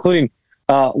transfers, including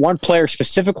one player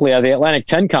specifically out of the Atlantic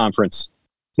 10 Conference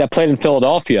that played in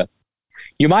Philadelphia,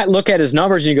 you might look at his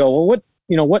numbers and you go,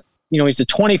 well, he's a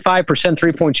 25%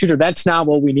 three-point shooter. That's not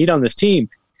what we need on this team.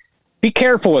 Be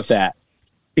careful with that,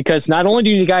 because not only do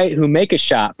you need a guy who make a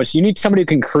shot, but you need somebody who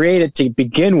can create it to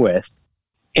begin with.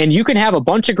 And you can have a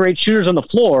bunch of great shooters on the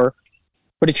floor,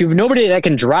 but if you have nobody that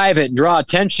can drive it, draw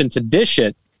attention to dish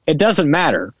it, it doesn't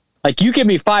matter. Like, you give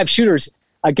me 5 shooters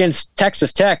against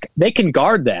Texas Tech, they can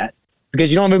guard that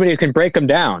because you don't have anybody who can break them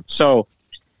down. So,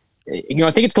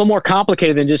 I think it's a little more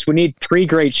complicated than just we need 3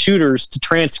 great shooters to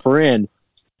transfer in.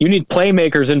 You need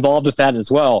playmakers involved with that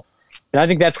as well. And I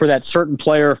think that's where that certain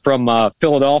player from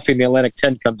Philadelphia in the Atlantic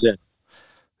 10 comes in.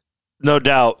 No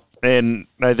doubt. And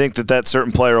I think that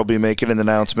certain player will be making an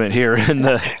announcement here in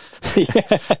the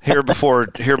here before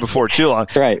too long.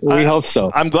 Right. We hope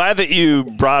so. I'm glad that you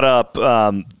brought up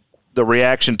the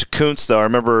reaction to Kuntz, though. I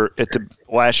remember at the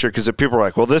last year, because people were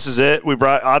like, well, this is it. We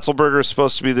brought Otzelberger is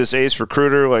supposed to be this ace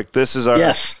recruiter. Like, this is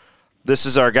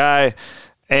our guy.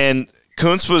 And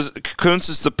Kuntz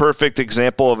is the perfect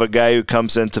example of a guy who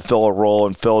comes in to fill a role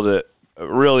and filled it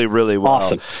really, really well.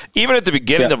 Awesome. Even at the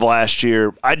beginning of last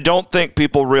year, I don't think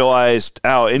people realized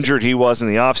how injured he was in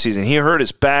the offseason. He hurt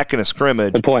his back in a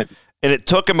scrimmage. Good point. And it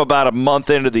took him about a month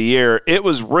into the year. It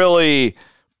was really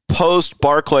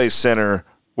post-Barclays Center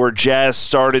where Jazz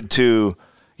started to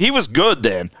 – he was good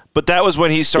then, but that was when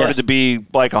he started to be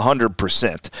like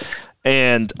 100%.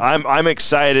 And I'm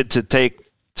excited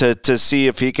to see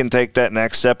if he can take that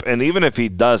next step. And even if he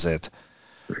doesn't,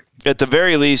 at the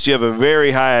very least, you have a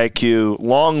very high IQ,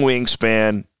 long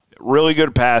wingspan, really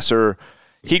good passer.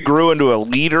 He grew into a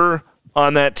leader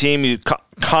on that team. You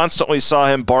constantly saw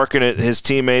him barking at his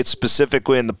teammates,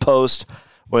 specifically in the post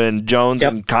when Jones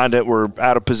and Condit were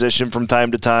out of position from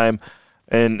time to time.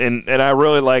 And I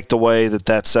really like the way that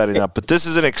that's setting up. But this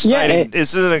is an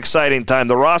exciting time.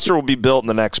 The roster will be built in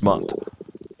the next month.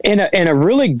 And a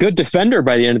really good defender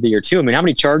by the end of the year too. I mean, how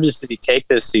many charges did he take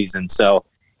this season? So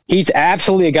he's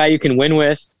absolutely a guy you can win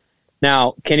with.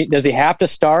 Now, does he have to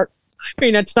start? I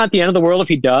mean, it's not the end of the world if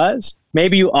he does.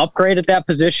 Maybe you upgrade at that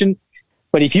position.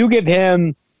 But if you give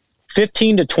him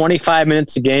 15 to 25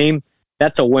 minutes a game,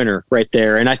 that's a winner right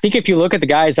there. And I think if you look at the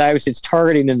guys it's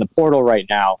targeting in the portal right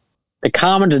now, the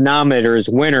common denominator is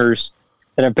winners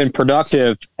that have been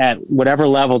productive at whatever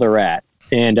level they're at.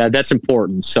 And that's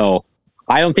important. So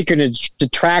I don't think you're going to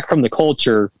detract from the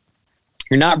culture.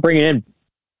 You're not bringing in,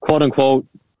 quote unquote,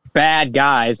 bad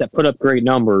guys that put up great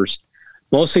numbers.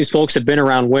 Most of these folks have been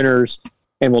around winners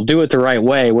and will do it the right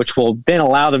way, which will then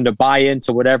allow them to buy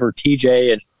into whatever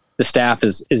TJ and the staff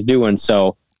is doing.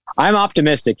 So I'm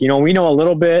optimistic. We know a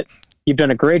little bit. You've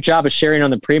done a great job of sharing on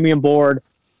the premium board.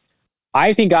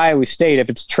 I think Iowa State, if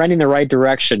it's trending the right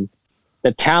direction,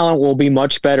 the talent will be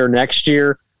much better next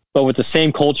year, but with the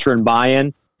same culture and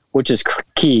buy-in, which is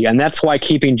key. And that's why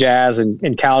keeping Jazz and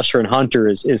Kalsher and Hunter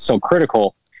is so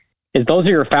critical, is those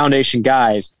are your foundation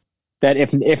guys that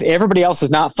if everybody else is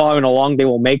not following along, they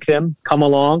will make them come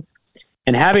along.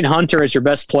 And having Hunter as your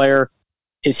best player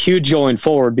is huge going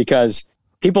forward, because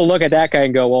people look at that guy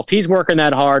and go, well, if he's working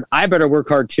that hard, I better work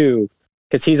hard too,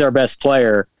 because he's our best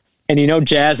player. And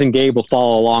Jazz and Gabe will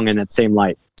follow along in that same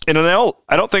light. And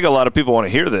I don't think a lot of people want to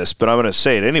hear this, but I'm going to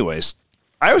say it anyways.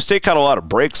 Iowa State caught a lot of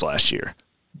breaks last year,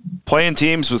 playing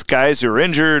teams with guys who are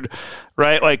injured,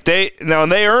 right? Like they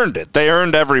earned it. They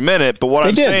earned every minute. But what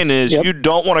I'm saying is you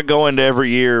don't want to go into every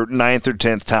year 9th or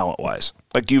 10th talent-wise.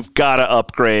 Like, you've got to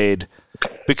upgrade,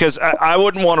 because I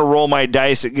wouldn't want to roll my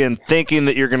dice again thinking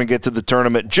that you're going to get to the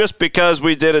tournament just because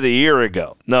we did it a year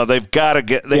ago. No, they've got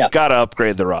to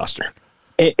upgrade the roster.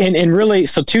 And really,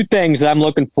 so 2 things that I'm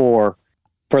looking for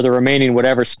the remaining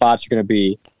whatever spots are going to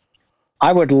be.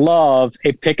 I would love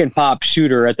a pick and pop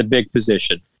shooter at the big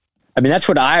position. I mean, that's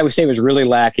what Iowa State was really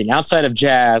lacking outside of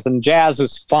Jazz, and Jazz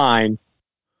was fine.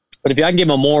 But if I can give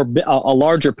him a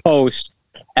larger post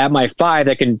at my 5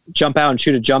 that can jump out and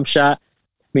shoot a jump shot.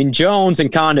 I mean, Jones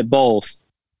and Condit both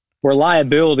were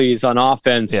liabilities on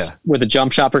offense with a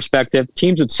jump shot perspective.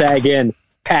 Teams would sag in,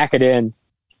 pack it in.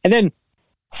 And then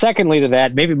secondly to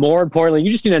that, maybe more importantly, you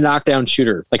just need a knockdown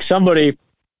shooter, like somebody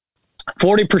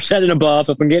 40% and above,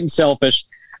 if I'm getting selfish,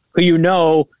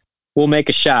 who will make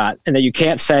a shot and that you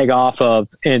can't sag off of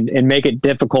and make it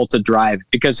difficult to drive.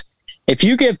 Because if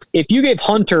you give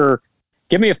Hunter,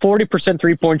 give me a 40%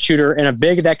 3-point shooter and a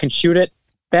big that can shoot it,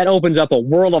 that opens up a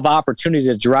world of opportunity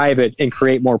to drive it and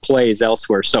create more plays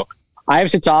elsewhere. So Iowa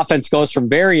State's offense goes from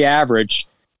very average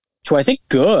to, I think,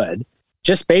 good,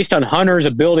 just based on Hunter's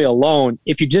ability alone,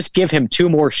 if you just give him 2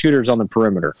 more shooters on the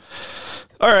perimeter.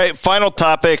 All right, final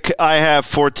topic I have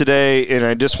for today, and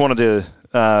I just wanted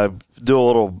to do a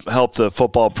little help the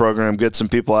football program, get some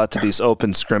people out to these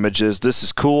open scrimmages. This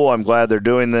is cool. I'm glad they're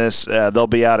doing this. They'll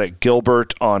be out at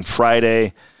Gilbert on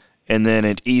Friday, and then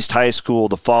at East High School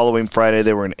the following Friday.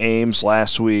 They were in Ames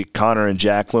last week. Connor and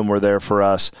Jacqueline were there for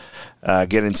us,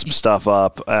 getting some stuff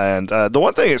up. And the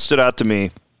one thing that stood out to me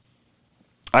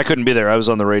I couldn't be there. I was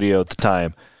on the radio at the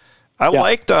time. I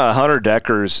liked Hunter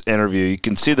Decker's interview. You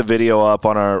can see the video up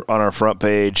on our front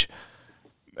page.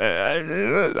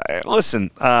 Listen,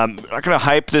 I'm not going to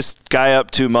hype this guy up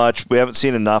too much. We haven't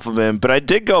seen enough of him. But I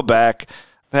did go back.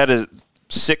 I had a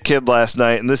sick kid last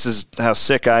night, and this is how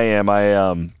sick I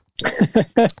am.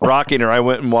 Rocking her, I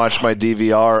went and watched my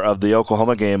DVR of the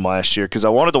Oklahoma game last year because I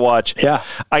wanted to watch. Yeah.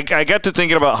 I got to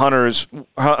thinking about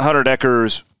Hunter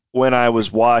Decker's when I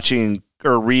was watching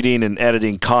or reading and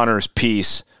editing Connor's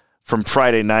piece from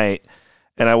Friday night,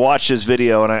 and I watched his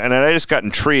video, and I just got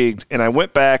intrigued, and I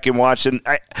went back and watched it.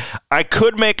 And I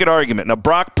could make an argument. Now,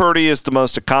 Brock Purdy is the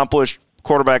most accomplished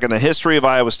quarterback in the history of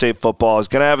Iowa State football. He's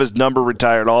going to have his number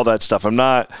retired, all that stuff.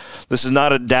 This is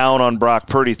not a down on Brock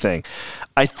Purdy thing.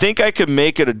 I think I could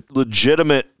make it a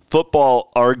legitimate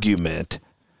football argument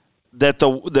that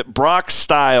Brock's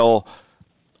style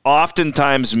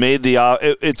oftentimes made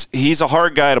he's a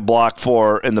hard guy to block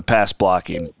for in the pass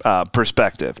blocking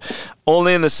perspective,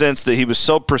 only in the sense that he was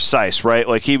so precise, right?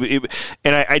 Like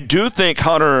I do think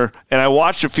Hunter, and I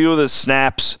watched a few of the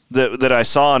snaps that I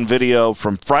saw on video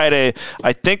from Friday.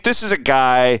 I think this is a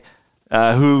guy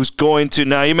who's going to,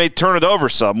 now you may turn it over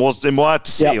some. We'll have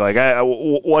to see. Yep.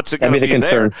 What's it going to be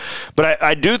there? But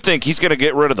I do think he's going to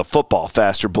get rid of the football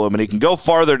faster, Bloom, and he can go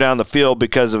farther down the field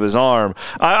because of his arm.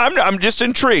 I'm just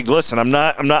intrigued. Listen, I'm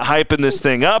not hyping this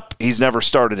thing up. He's never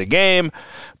started a game,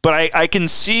 but I can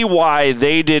see why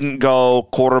they didn't go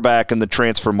quarterback in the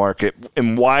transfer market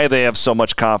and why they have so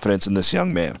much confidence in this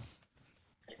young man.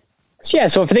 Yeah,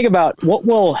 so if you think about what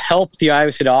will help the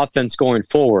Iowa State offense going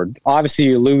forward, obviously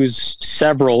you lose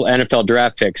several NFL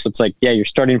draft picks. So it's like, yeah, you're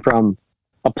starting from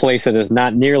a place that is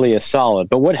not nearly as solid.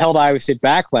 But what held Iowa State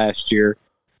back last year,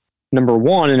 number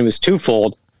one, and it was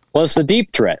twofold, was the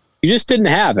deep threat. You just didn't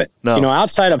have it. No.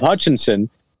 Outside of Hutchinson,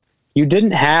 you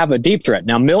didn't have a deep threat.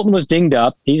 Now, Milton was dinged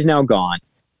up. He's now gone.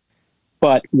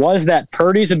 But was that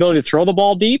Purdy's ability to throw the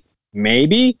ball deep?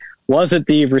 Maybe. Was it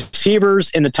the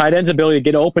receivers and the tight ends' ability to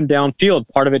get open downfield?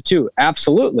 Part of it, too.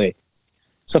 Absolutely.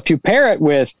 So if you pair it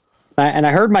with, and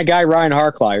I heard my guy Ryan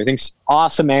Harkline, who thinks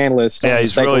awesome analyst. Yeah,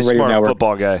 he's really smart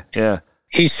football guy. Yeah.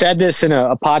 He said this in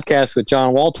a podcast with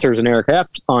John Walters and Eric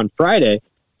Heft on Friday.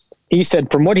 He said,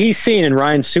 from what he's seen, and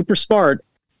Ryan's super smart,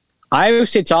 Iowa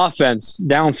State's offense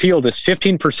downfield is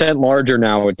 15% larger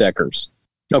now with Deckers.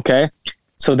 Okay?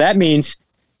 So that means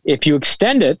if you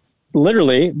extend it,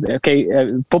 literally,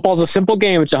 football's a simple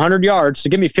game. It's 100 yards. So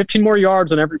give me 15 more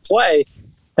yards on every play.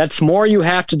 That's more you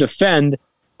have to defend.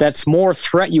 That's more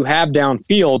threat you have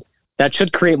downfield. That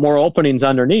should create more openings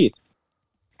underneath.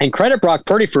 And credit Brock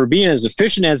Purdy for being as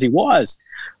efficient as he was.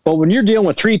 But when you're dealing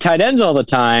with three tight ends all the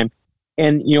time,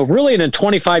 and really in a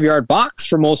 25-yard box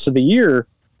for most of the year,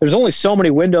 there's only so many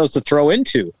windows to throw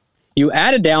into. You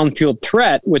add a downfield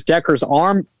threat with Decker's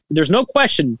arm. There's no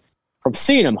question from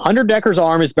seeing him, Hunter Decker's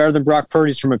arm is better than Brock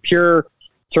Purdy's from a pure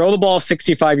throw the ball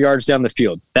 65 yards down the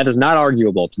field. That is not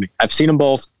arguable to me. I've seen them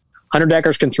both. Hunter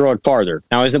Decker's can throw it farther.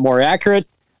 Now, is it more accurate?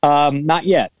 Not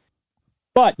yet.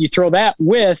 But you throw that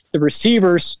with the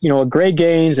receivers, a Greg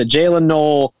Gaines, a Jalen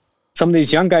Knoll, some of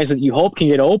these young guys that you hope can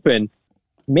get open,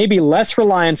 maybe less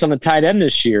reliance on the tight end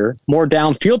this year, more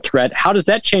downfield threat. How does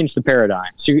that change the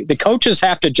paradigm? So the coaches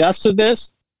have to adjust to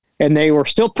this, and they were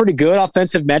still pretty good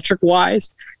offensive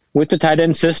metric-wise with the tight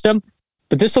end system,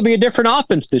 but this will be a different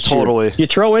offense this year. Totally. You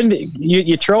throw in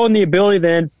the ability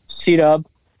then, C-Dub,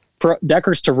 for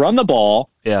Deckers to run the ball.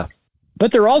 Yeah.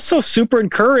 But they're also super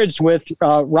encouraged with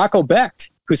Rocco Becht,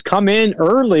 who's come in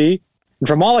early and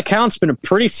from all accounts been a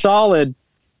pretty solid.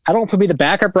 I don't know if he'll be the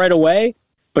backup right away,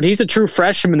 but he's a true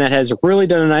freshman that has really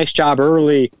done a nice job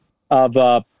early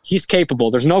of he's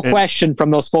capable. There's no question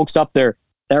from those folks up there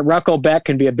that Rocco Becht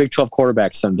can be a Big 12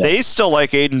 quarterback someday. They still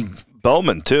like Aiden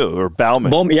Bowman too, or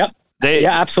Bauman. Yep.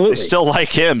 Absolutely. They still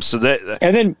like him. So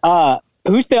and then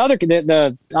who's the other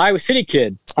the Iowa City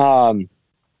kid?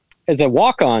 Is a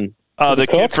walk-on. The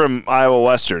kid from Iowa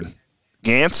Western,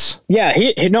 Gantz. Yeah,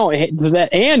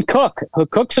 and Cook.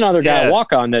 Cook's another guy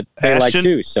walk-on that they like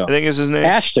too. So I think is his name.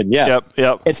 Ashton. Yes.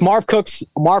 Yep. It's Marv Cook's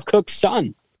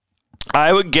son.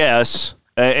 I would guess,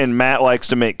 and Matt likes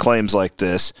to make claims like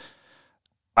this.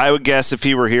 I would guess if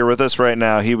he were here with us right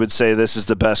now, he would say this is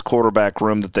the best quarterback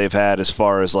room that they've had as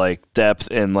far as like depth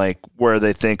and like where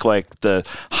they think like the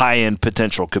high end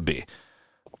potential could be.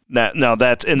 Now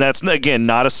that's again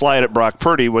not a slight at Brock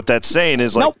Purdy. What that's saying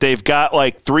is like they've got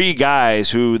like three guys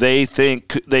who they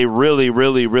think they really,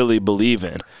 really, really believe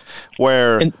in.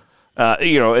 Where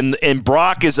and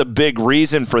Brock is a big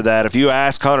reason for that. If you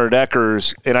ask Hunter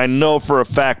Deckers, and I know for a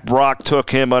fact Brock took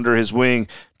him under his wing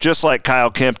just like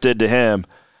Kyle Kemp did to him.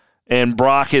 and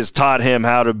Brock has taught him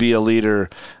how to be a leader.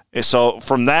 So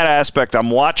from that aspect,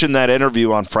 I'm watching that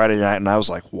interview on Friday night, and I was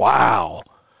like, wow,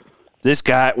 this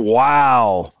guy,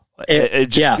 wow.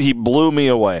 He blew me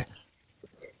away.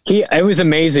 It was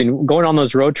amazing going on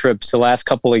those road trips the last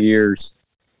couple of years.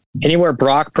 Anywhere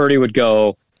Brock Purdy would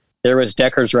go, there was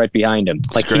Deckers right behind him.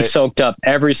 Like he soaked up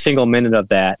every single minute of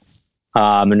that,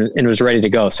 and was ready to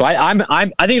go. So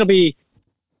I think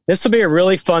this will be a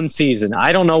really fun season.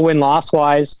 I don't know win-loss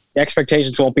wise. The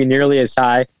expectations won't be nearly as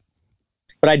high,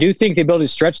 but I do think the ability to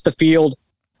stretch the field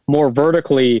more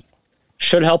vertically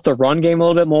should help the run game a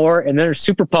little bit more. And then they're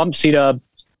super pumped. C-Dub,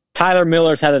 Tyler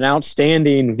Miller's had an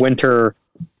outstanding winter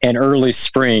and early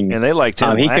spring, and they liked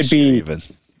him. Last year even.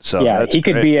 So yeah, he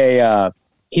could be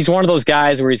he's one of those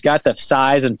guys where he's got the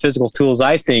size and physical tools.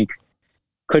 I think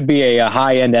could be a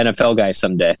high-end NFL guy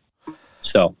someday.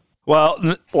 So, well,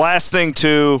 last thing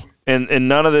too, and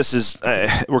none of this is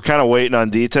we're kind of waiting on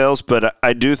details, but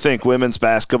I do think women's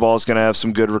basketball is going to have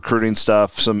some good recruiting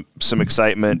stuff, some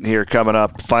excitement here coming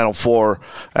up. Final Four.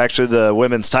 Actually, the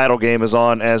women's title game is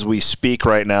on as we speak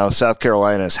right now. South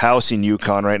Carolina is housing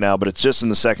UConn right now, but it's just in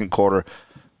the second quarter.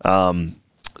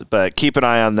 But keep an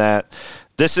eye on that.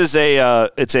 This is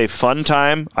it's a fun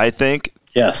time, I think.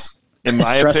 Yes. In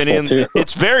my opinion, too.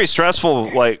 It's very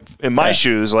stressful. Like in my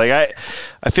shoes, like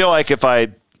I feel like if I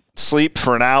sleep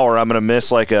for an hour, I'm going to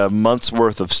miss like a month's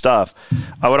worth of stuff.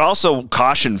 I would also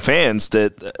caution fans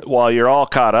that while you're all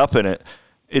caught up in it,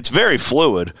 it's very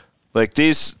fluid. Like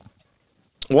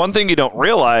one thing you don't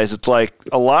realize, it's like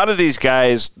a lot of these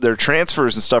guys, their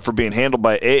transfers and stuff are being handled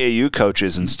by AAU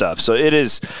coaches and stuff. So it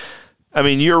is. I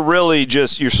mean, you're really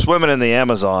you're swimming in the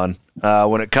Amazon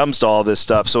when it comes to all this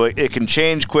stuff. So it can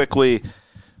change quickly.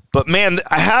 But, man,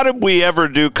 how did we ever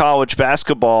do college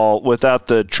basketball without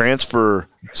the transfer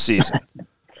season?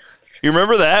 You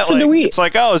remember that? So it's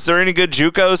like, oh, is there any good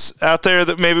JUCOs out there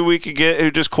that maybe we could get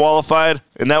who just qualified?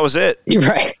 And that was it. You're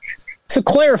right. So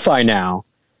clarify now,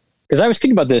 because I was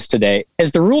thinking about this today.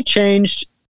 Has the rule changed?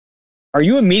 Are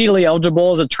you immediately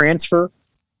eligible as a transfer?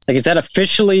 Like, is that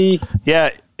officially? Yeah,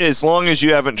 as long as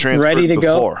you haven't transferred ready to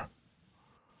before.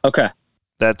 Go? Okay.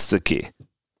 That's the key.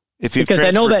 Because I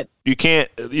know that you can't.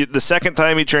 The second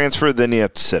time you transfer, then you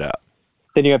have to sit out.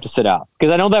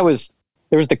 Because I know there was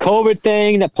the COVID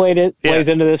thing that plays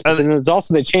into this, but then there's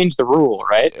also they changed the rule,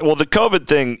 right? Well, the COVID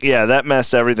thing, that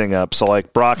messed everything up. So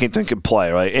like Brockington could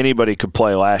play, right? Anybody could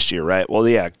play last year, right? Well,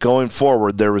 yeah, going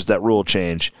forward there was that rule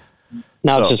change.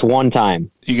 Now it's just one time.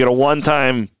 You get a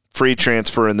one-time free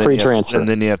transfer, and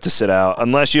then you have to sit out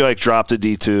unless you like dropped a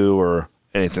D2 or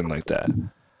anything like that.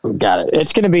 Got it.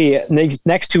 It's going to be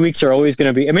next 2 weeks are always going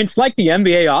to be. I mean, it's like the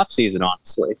NBA offseason,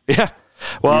 honestly. Yeah.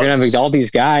 Well, you're going to have all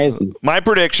these guys. My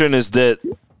prediction is that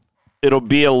it'll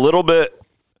be a little bit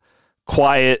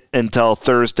quiet until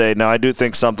Thursday. Now, I do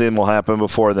think something will happen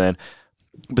before then.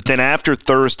 But then after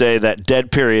Thursday, that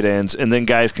dead period ends, and then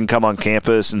guys can come on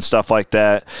campus and stuff like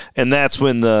that. And that's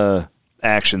when the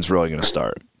action's really going to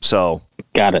start. So,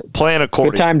 got it. Plan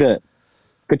accordingly.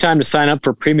 Good time to sign up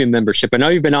for premium membership. I know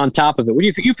you've been on top of it.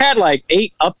 You've had like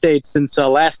 8 updates since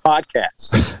last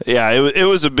podcast. Yeah, it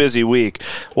was a busy week.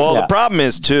 Well, The problem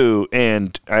is too,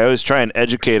 and I always try and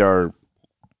educate our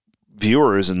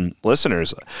viewers and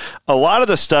listeners, a lot of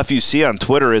the stuff you see on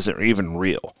Twitter isn't even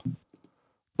real.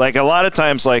 Like a lot of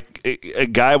times, like a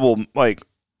guy will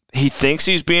he thinks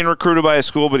he's being recruited by a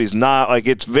school, but he's not. Like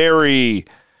it's very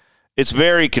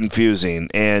confusing,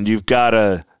 and you've got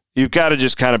to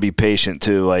just kind of be patient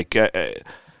too. Like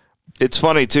it's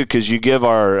funny too because you give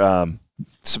our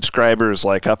subscribers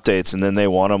like updates, and then they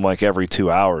want them like every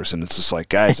 2 hours, and it's just like,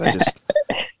 guys, I just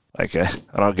I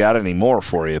don't got any more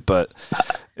for you. But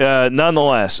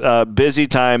nonetheless, busy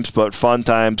times but fun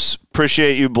times.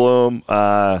 Appreciate you, Bloom.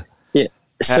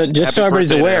 So just so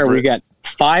everybody's aware, we got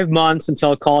 5 months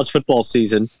until college football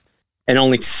season, and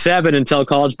only 7 until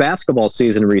college basketball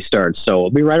season restarts. So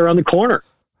we'll be right around the corner.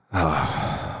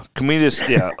 Can we just,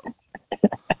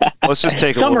 let's just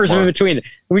take summer's a little in between.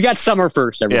 We got summer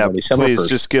first, everybody. Yeah, summer please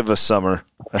first. Just give us summer.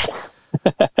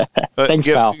 Thanks,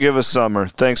 pal. Give us summer.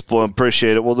 Thanks, Bloom.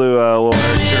 Appreciate it. We'll do a little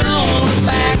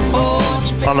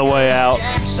on the way out.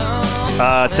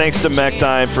 Thanks to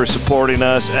Mekdine for supporting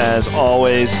us as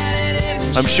always.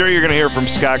 I'm sure you're going to hear from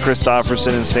Scott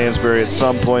Christopherson in Stansbury at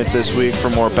some point this week for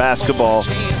more basketball.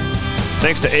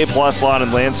 Thanks to A+ Lawn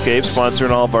and Landscape, sponsoring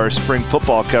all of our spring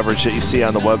football coverage that you see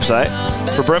on the website.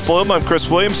 For Brent Bloom, I'm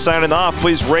Chris Williams, signing off.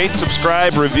 Please rate,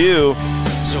 subscribe, review.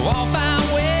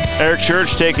 Eric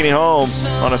Church taking you home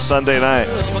on a Sunday night.